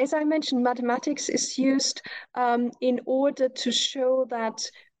as I mentioned, mathematics is used in order to show that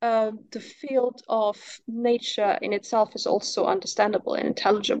the field of nature in itself is also understandable and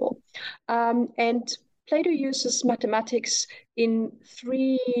intelligible. And Plato uses mathematics in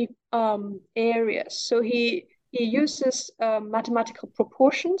three areas. So he uses mathematical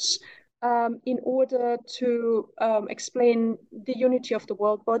proportions in order to explain the unity of the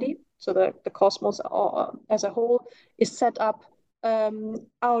world body. So the cosmos as a whole is set up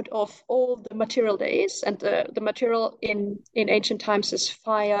out of all the material days, and the material in ancient times is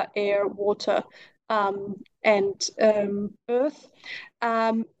fire, air, water, and earth.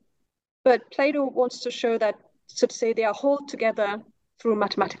 But Plato wants to show that, so to say, they are held together through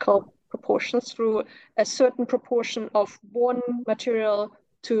mathematical proportions, through a certain proportion of one material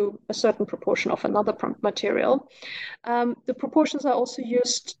to a certain proportion of another material. The proportions are also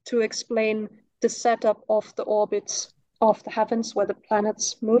used to explain the setup of the orbits of the heavens, where the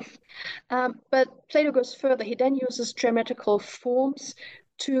planets move. But Plato goes further. He then uses geometrical forms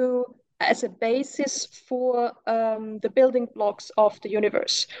as a basis for the building blocks of the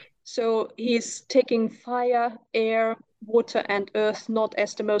universe. So he's taking fire, air, water, and earth not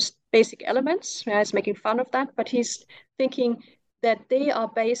as the most basic elements. He's making fun of that, but he's thinking that they are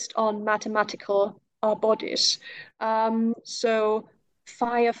based on mathematical bodies. So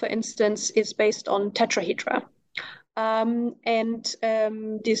fire, for instance, is based on tetrahedra. And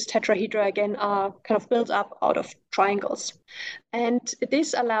these tetrahedra, again, are kind of built up out of triangles. And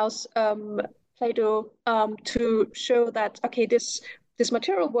this allows Plato to show that, okay, this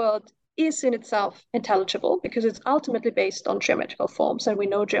material world is in itself intelligible because it's ultimately based on geometrical forms, and we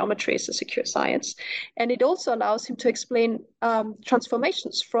know geometry is a secure science. And it also allows him to explain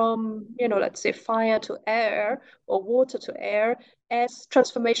transformations from, let's say, fire to air or water to air as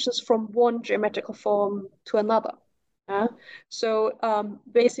transformations from one geometrical form to another. So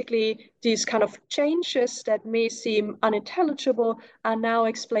basically, these kind of changes that may seem unintelligible are now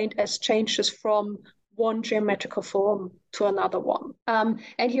explained as changes from one geometrical form to another one. And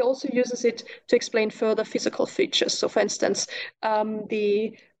he also uses it to explain further physical features. So, for instance,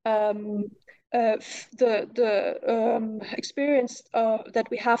 the experience that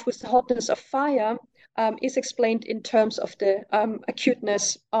we have with the hotness of fire is explained in terms of the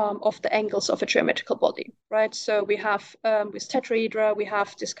acuteness of the angles of a geometrical body, right? So we have with tetrahedra, we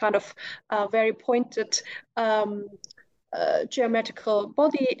have this kind of very pointed geometrical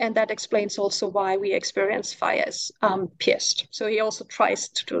body, and that explains also why we experience fire as pierced. So he also tries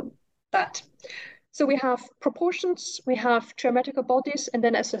to do that. So we have proportions, we have geometrical bodies, and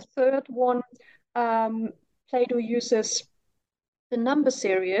then as a third one, Plato uses the number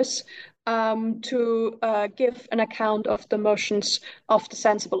series to give an account of the motions of the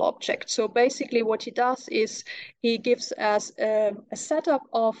sensible object. So basically what he does is he gives us a setup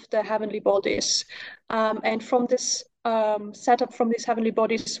of the heavenly bodies. And from this setup from these heavenly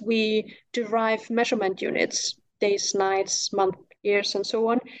bodies, we derive measurement units, days, nights, months, years, and so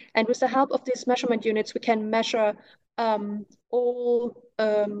on. And with the help of these measurement units, we can measure all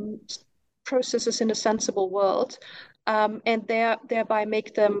processes in the sensible world. And thereby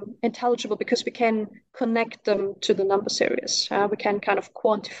make them intelligible because we can connect them to the number series. We can kind of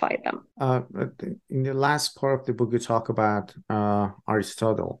quantify them. In the last part of the book, you talk about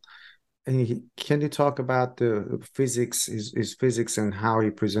Aristotle. And can you talk about the physics, his physics, and how he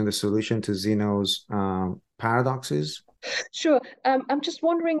presented a solution to Zeno's paradoxes? Sure. I'm just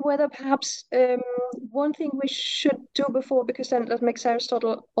wondering whether perhaps one thing we should do before, because then that makes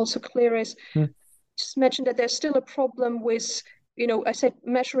Aristotle also clear, is just mention that there's still a problem with, I said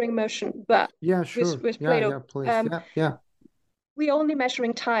measuring motion, but yeah, sure. with Plato, yeah, please. we're only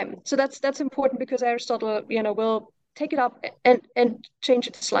measuring time. So that's important because Aristotle, will take it up and change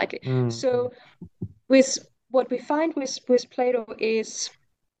it slightly. So with what we find with Plato is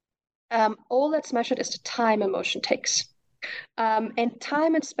all that's measured is the time a motion takes. And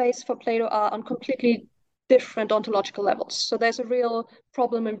time and space for Plato are on completely different ontological levels. So there's a real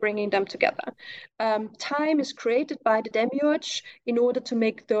problem in bringing them together. Time is created by the demiurge in order to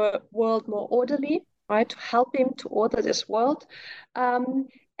make the world more orderly, right? To help him to order this world.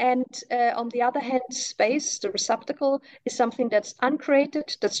 And on the other hand, space, the receptacle, is something that's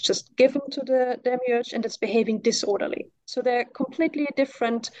uncreated, that's just given to the demiurge, and that's behaving disorderly. So they're completely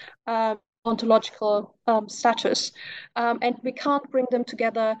different ontological status, and we can't bring them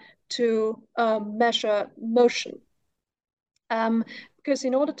together to measure motion. Because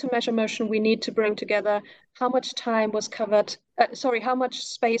in order to measure motion, we need to bring together how much time was covered, how much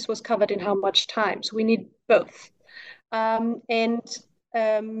space was covered in how much time. So we need both. And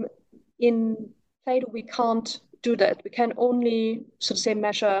in Plato, we can't do that. We can only, so to say,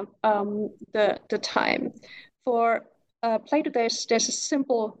 measure the time. For Plato, there's a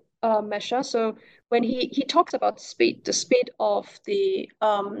simple measure. So when he talks about speed, the speed of the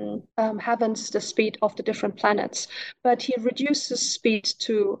heavens, the speed of the different planets, but he reduces speed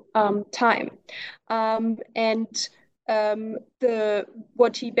to time.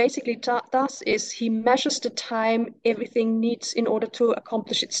 What he basically does is he measures the time everything needs in order to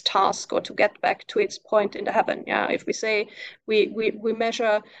accomplish its task or to get back to its point in the heaven. Yeah, if we say we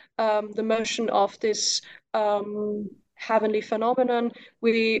measure the motion of this heavenly phenomenon,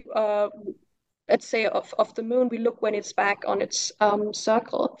 we let's say of the moon, we look when it's back on its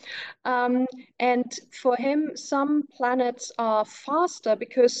circle. And for him, some planets are faster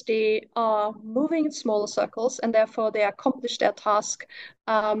because they are moving in smaller circles, and therefore they accomplish their task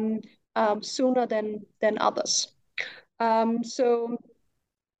sooner than others. So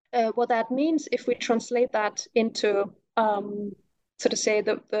what that means, if we translate that into so to say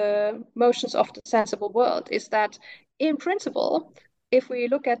the motions of the sensible world, is that in principle, if we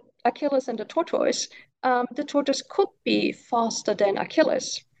look at Achilles and the tortoise could be faster than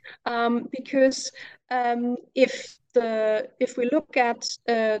Achilles, because if we look at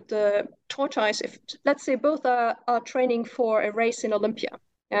the tortoise, if let's say both are training for a race in Olympia,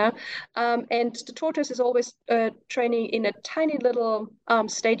 and the tortoise is always training in a tiny little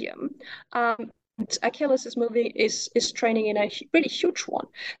stadium. Achilles is training in a really huge one.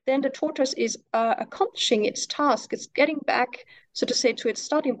 Then the tortoise is accomplishing its task. It's getting back, so to say, to its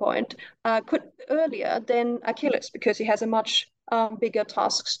starting point earlier than Achilles because he has a much bigger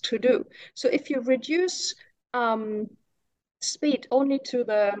tasks to do. So if you reduce speed only to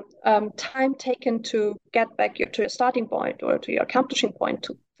the time taken to get back to your starting point or to your accomplishing point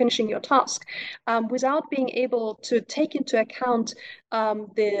to finishing your task, without being able to take into account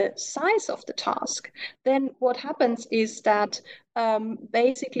the size of the task, then what happens is that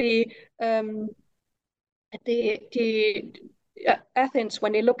basically the Athens,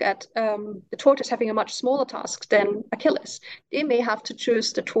 when they look at the tortoise having a much smaller task than Achilles, they may have to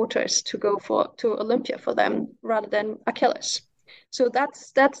choose the tortoise to go to Olympia for them rather than Achilles. So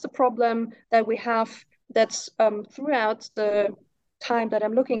that's the problem that we have. That's throughout the time that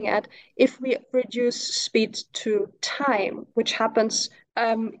I'm looking at. If we reduce speed to time, which happens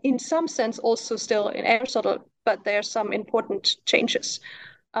in some sense also still in Aristotle, but there are some important changes.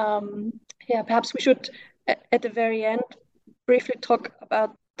 Perhaps we should at the very end briefly talk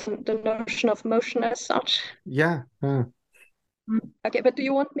about the notion of motion as such. Yeah. Okay, but do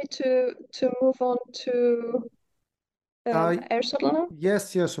you want me to move on to Aristotle now?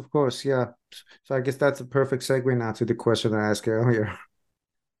 Yes, of course. Yeah. So I guess that's a perfect segue now to the question I asked earlier.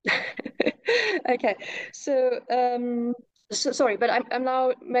 Okay, so sorry, but I'm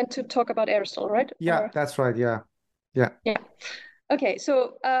now meant to talk about Aristotle, right? Yeah, that's right. Yeah. Okay,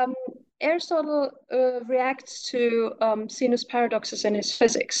 so Aristotle reacts to Zeno's paradoxes in his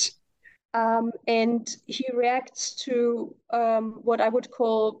physics. And he reacts to what I would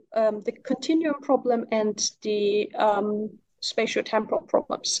call the continuum problem and the spatiotemporal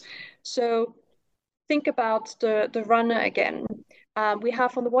problems. So think about the runner again. We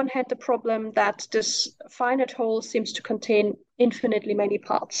have on the one hand the problem that this finite whole seems to contain infinitely many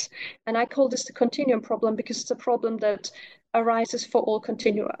parts. And I call this the continuum problem because it's a problem that arises for all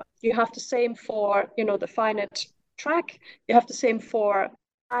continua. You have the same for, the finite track. You have the same for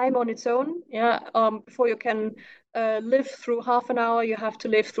time on its own. Before you can live through half an hour, you have to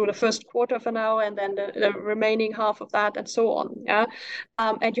live through the first quarter of an hour and then the remaining half of that and so on.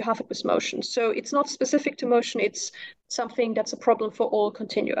 And you have it with motion. So it's not specific to motion. It's something that's a problem for all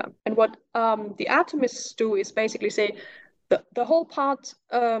continua. And what the atomists do is basically say the whole part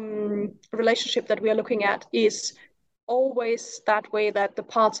relationship that we are looking at is always that way, that the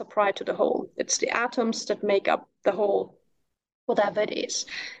parts are prior to the whole. It's the atoms that make up the whole, whatever it is.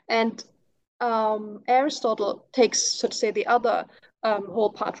 And Aristotle takes, so to say, the other whole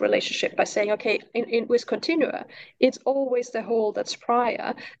part relationship by saying, okay, with continua, it's always the whole that's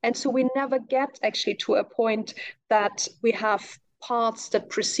prior. And so we never get actually to a point that we have parts that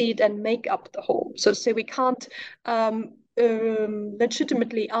precede and make up the whole. So to say, we can't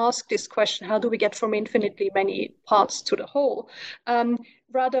legitimately ask this question, how do we get from infinitely many parts to the whole?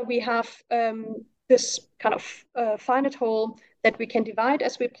 Rather, we have this kind of finite whole that we can divide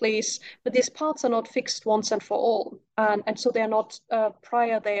as we please, but these parts are not fixed once and for all. And so they're not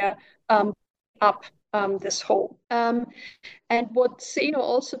prior, they're up this whole. And what Zeno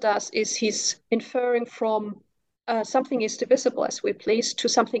also does is he's inferring from something is divisible as we please to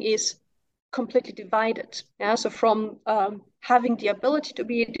something is completely divided. So from having the ability to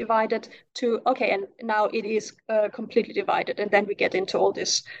be divided to, okay, and now it is completely divided. And then we get into all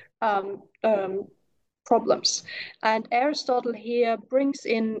this problems. And Aristotle here brings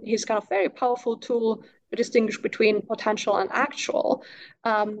in his kind of very powerful tool to distinguish between potential and actual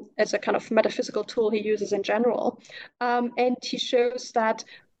as a kind of metaphysical tool he uses in general. And he shows that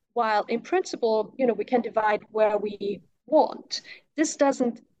while in principle, we can divide where we want, this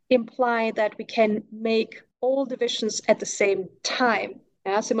doesn't imply that we can make all divisions at the same time.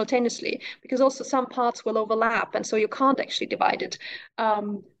 Simultaneously, because also some parts will overlap, and so you can't actually divide it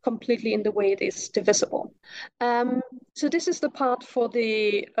completely in the way it is divisible. So this is the part for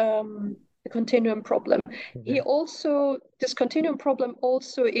the continuum problem. Okay. This continuum problem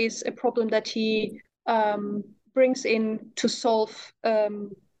also is a problem that he brings in to solve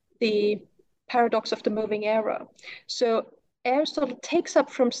the paradox of the moving error. So Aristotle takes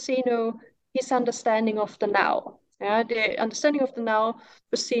up from Zeno his understanding of the now. The understanding of the now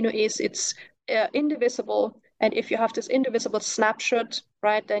for Zeno is it's indivisible, and if you have this indivisible snapshot,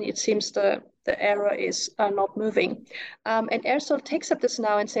 right, then it seems the error is not moving. And Aristotle takes up this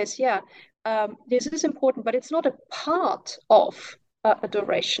now and says, this is important, but it's not a part of a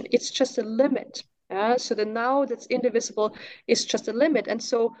duration. It's just a limit. So the now that's indivisible is just a limit, and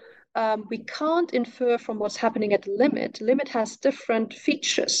so we can't infer from what's happening at the limit. Limit has different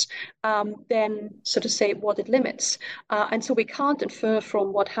features than, so to say, what it limits. And so we can't infer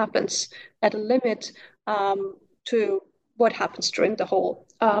from what happens at a limit to what happens during the whole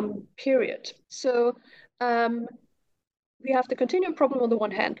period. So we have the continuum problem on the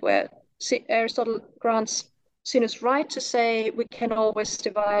one hand, where Aristotle grants Zeno's right to say we can always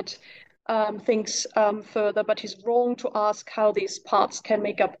divide things further, but he's wrong to ask how these parts can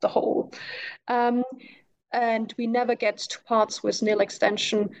make up the whole. and we never get to parts with nil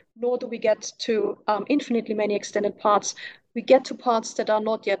extension, nor do we get to infinitely many extended parts. We get to parts that are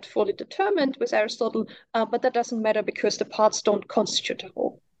not yet fully determined with Aristotle, but that doesn't matter because the parts don't constitute a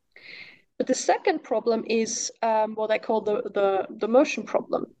whole. But the second problem is what I call the motion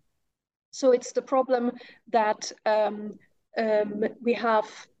problem. So it's the problem that we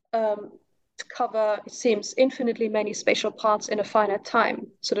have to cover, it seems, infinitely many spatial parts in a finite time.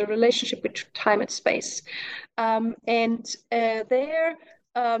 So the relationship between time and space. And there,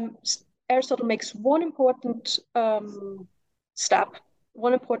 Aristotle makes one important step,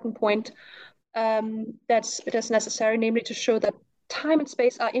 one important point that's necessary, namely to show that time and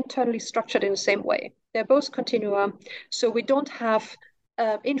space are internally structured in the same way. They're both continua, so we don't have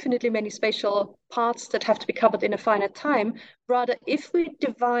infinitely many spatial parts that have to be covered in a finite time. Rather, if we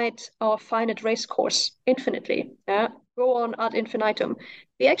divide our finite race course infinitely, go on ad infinitum,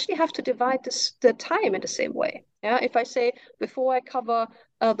 we actually have to divide the time in the same way. If I say before I cover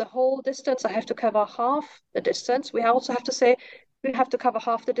the whole distance, I have to cover half the distance. We also have to say we have to cover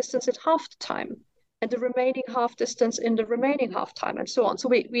half the distance at half the time, and the remaining half distance in the remaining half time, and so on. So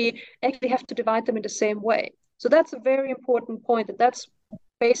we actually have to divide them in the same way. So that's a very important point, and that's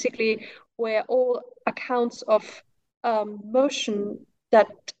basically where all accounts of motion that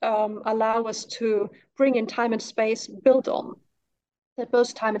allow us to bring in time and space build on, that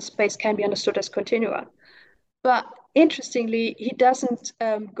both time and space can be understood as continua. But interestingly, he doesn't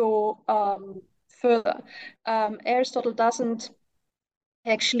go further. Aristotle doesn't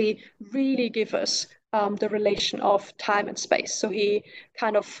actually really give us the relation of time and space. So he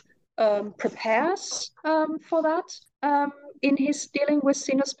kind of prepares for that in his dealing with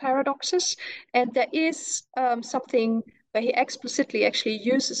Zeno's paradoxes. And there is something where he explicitly actually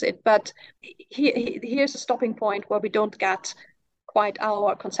uses it, but here's a stopping point where we don't get quite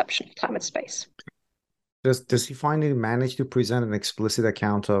our conception of time and space. Does he finally manage to present an explicit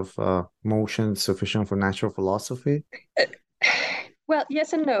account of motion sufficient for natural philosophy? Well,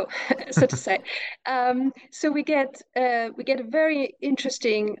 yes and no, so to say. So we get a very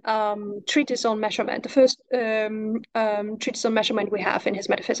interesting treatise on measurement, the first treatise on measurement we have in his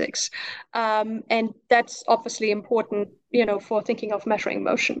Metaphysics, and that's obviously important, for thinking of measuring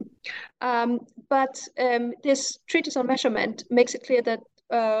motion. But this treatise on measurement makes it clear that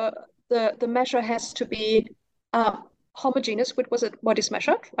the measure has to be homogeneous with what is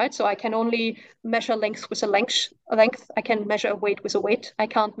measured, right? So I can only measure length with a length. I can measure a weight with a weight. I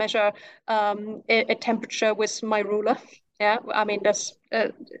can't measure a temperature with my ruler. Yeah, I mean that's.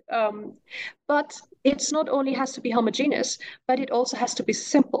 But it's not only has to be homogeneous, but it also has to be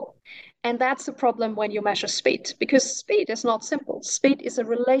simple. And that's the problem when you measure speed, because speed is not simple. Speed is a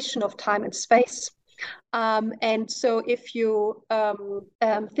relation of time and space. And so if you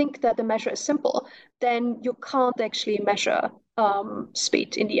think that the measure is simple, then you can't actually measure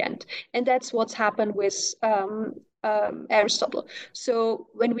speed in the end. And that's what's happened with Aristotle. So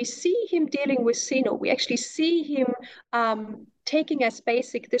when we see him dealing with Zeno, we actually see him taking as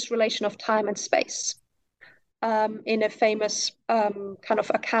basic this relation of time and space. In a famous kind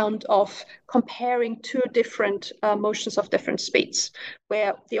of account of comparing two different motions of different speeds,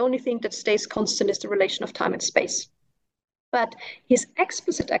 where the only thing that stays constant is the relation of time and space. But his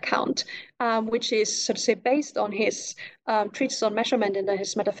explicit account, which is, so to say, based on his treatise on measurement and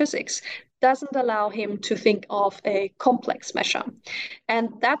his Metaphysics, doesn't allow him to think of a complex measure. And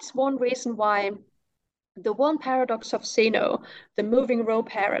that's one reason why the one paradox of Zeno, the moving row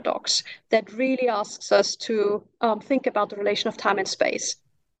paradox, that really asks us to think about the relation of time and space.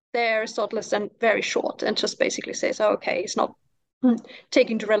 There, Aristotle is then very short and just basically says, oh, okay, he's not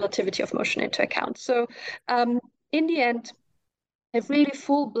taking the relativity of motion into account. So in the end, a really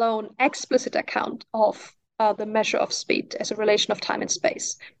full-blown explicit account of the measure of speed as a relation of time and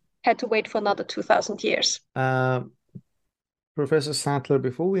space had to wait for another 2,000 years. Professor Sattler,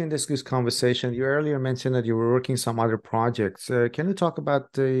 before we end this conversation, you earlier mentioned that you were working some other projects. Can you talk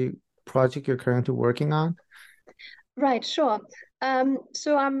about the project you're currently working on? Right, sure.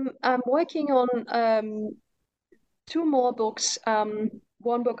 So I'm working on two more books,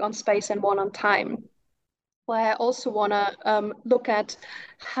 one book on space and one on time, where I also want to look at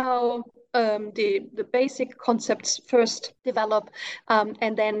how the basic concepts first develop,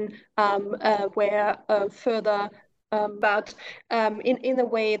 and then where further but in a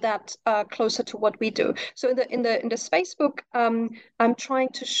way that closer to what we do. So in the space book, I'm trying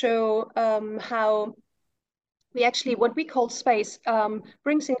to show how we actually, what we call space,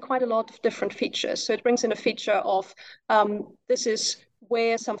 brings in quite a lot of different features. So it brings in a feature of this is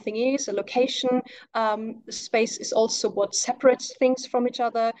where something is, a location. Space is also what separates things from each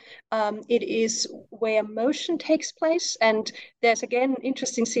other. It is where motion takes place. And there's, again,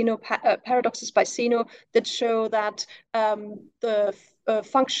 interesting paradoxes by Zeno that show that the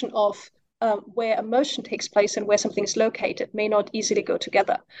function of where a motion takes place and where something is located may not easily go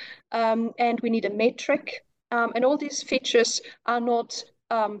together. And we need a metric. And all these features are not,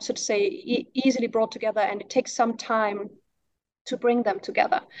 so to say, easily brought together, and it takes some time to bring them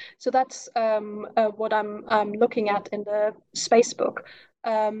together. So that's what I'm looking at in the space book,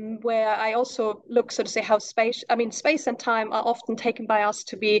 where I also look, so to say, how space and time are often taken by us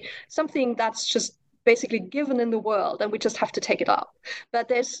to be something that's just basically given in the world, and we just have to take it up. But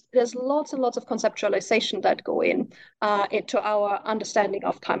there's lots and lots of conceptualization that go into our understanding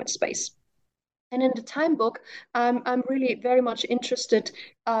of time and space. And in the time book, I'm really very much interested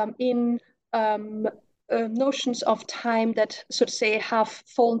in notions of time that, so to say, have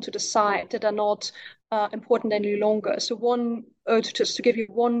fallen to the side, that are not important any longer. So just to give you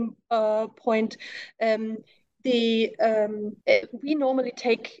one point, we normally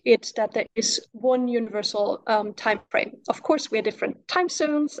take it that there is one universal time frame. Of course, we're different time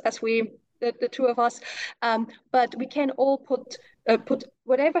zones, as the two of us, but we can all put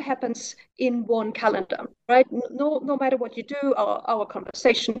whatever happens in one calendar, right? No matter what you do, our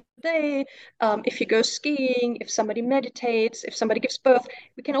conversation today, if you go skiing, if somebody meditates, if somebody gives birth,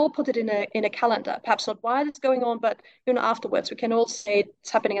 we can all put it in a calendar. Perhaps not while it's going on, but afterwards we can all say it's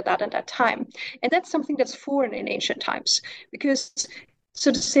happening at that and that time. And that's something that's foreign in ancient times, because,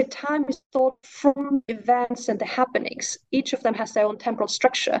 so to say, time is thought from events and the happenings. Each of them has their own temporal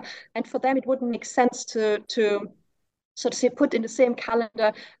structure, and for them it wouldn't make sense to so to say, put in the same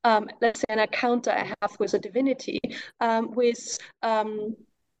calendar, let's say, an encounter I have with a divinity, with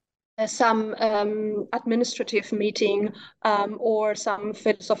some administrative meeting, or some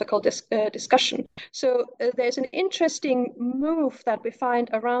philosophical discussion. So there's an interesting move that we find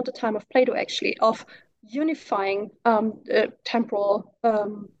around the time of Plato, actually, of unifying temporal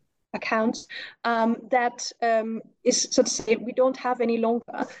accounts, that is, so to say, we don't have any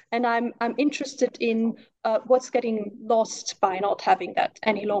longer. And I'm interested in what's getting lost by not having that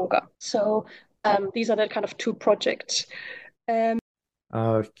any longer. So these are the kind of two projects.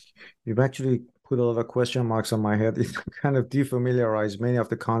 You've actually put a lot of question marks on my head. It kind of defamiliarized many of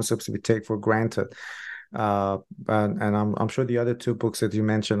the concepts we take for granted. And I'm sure the other two books that you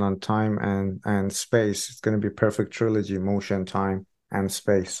mentioned on time and space, it's going to be perfect trilogy: motion, time, and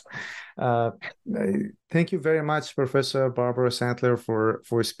space. Thank you very much, Professor Barbara Sattler,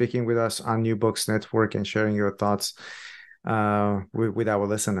 for speaking with us on New Books Network and sharing your thoughts with our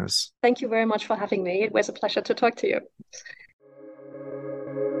listeners. Thank you very much for having me. It was a pleasure to talk to you.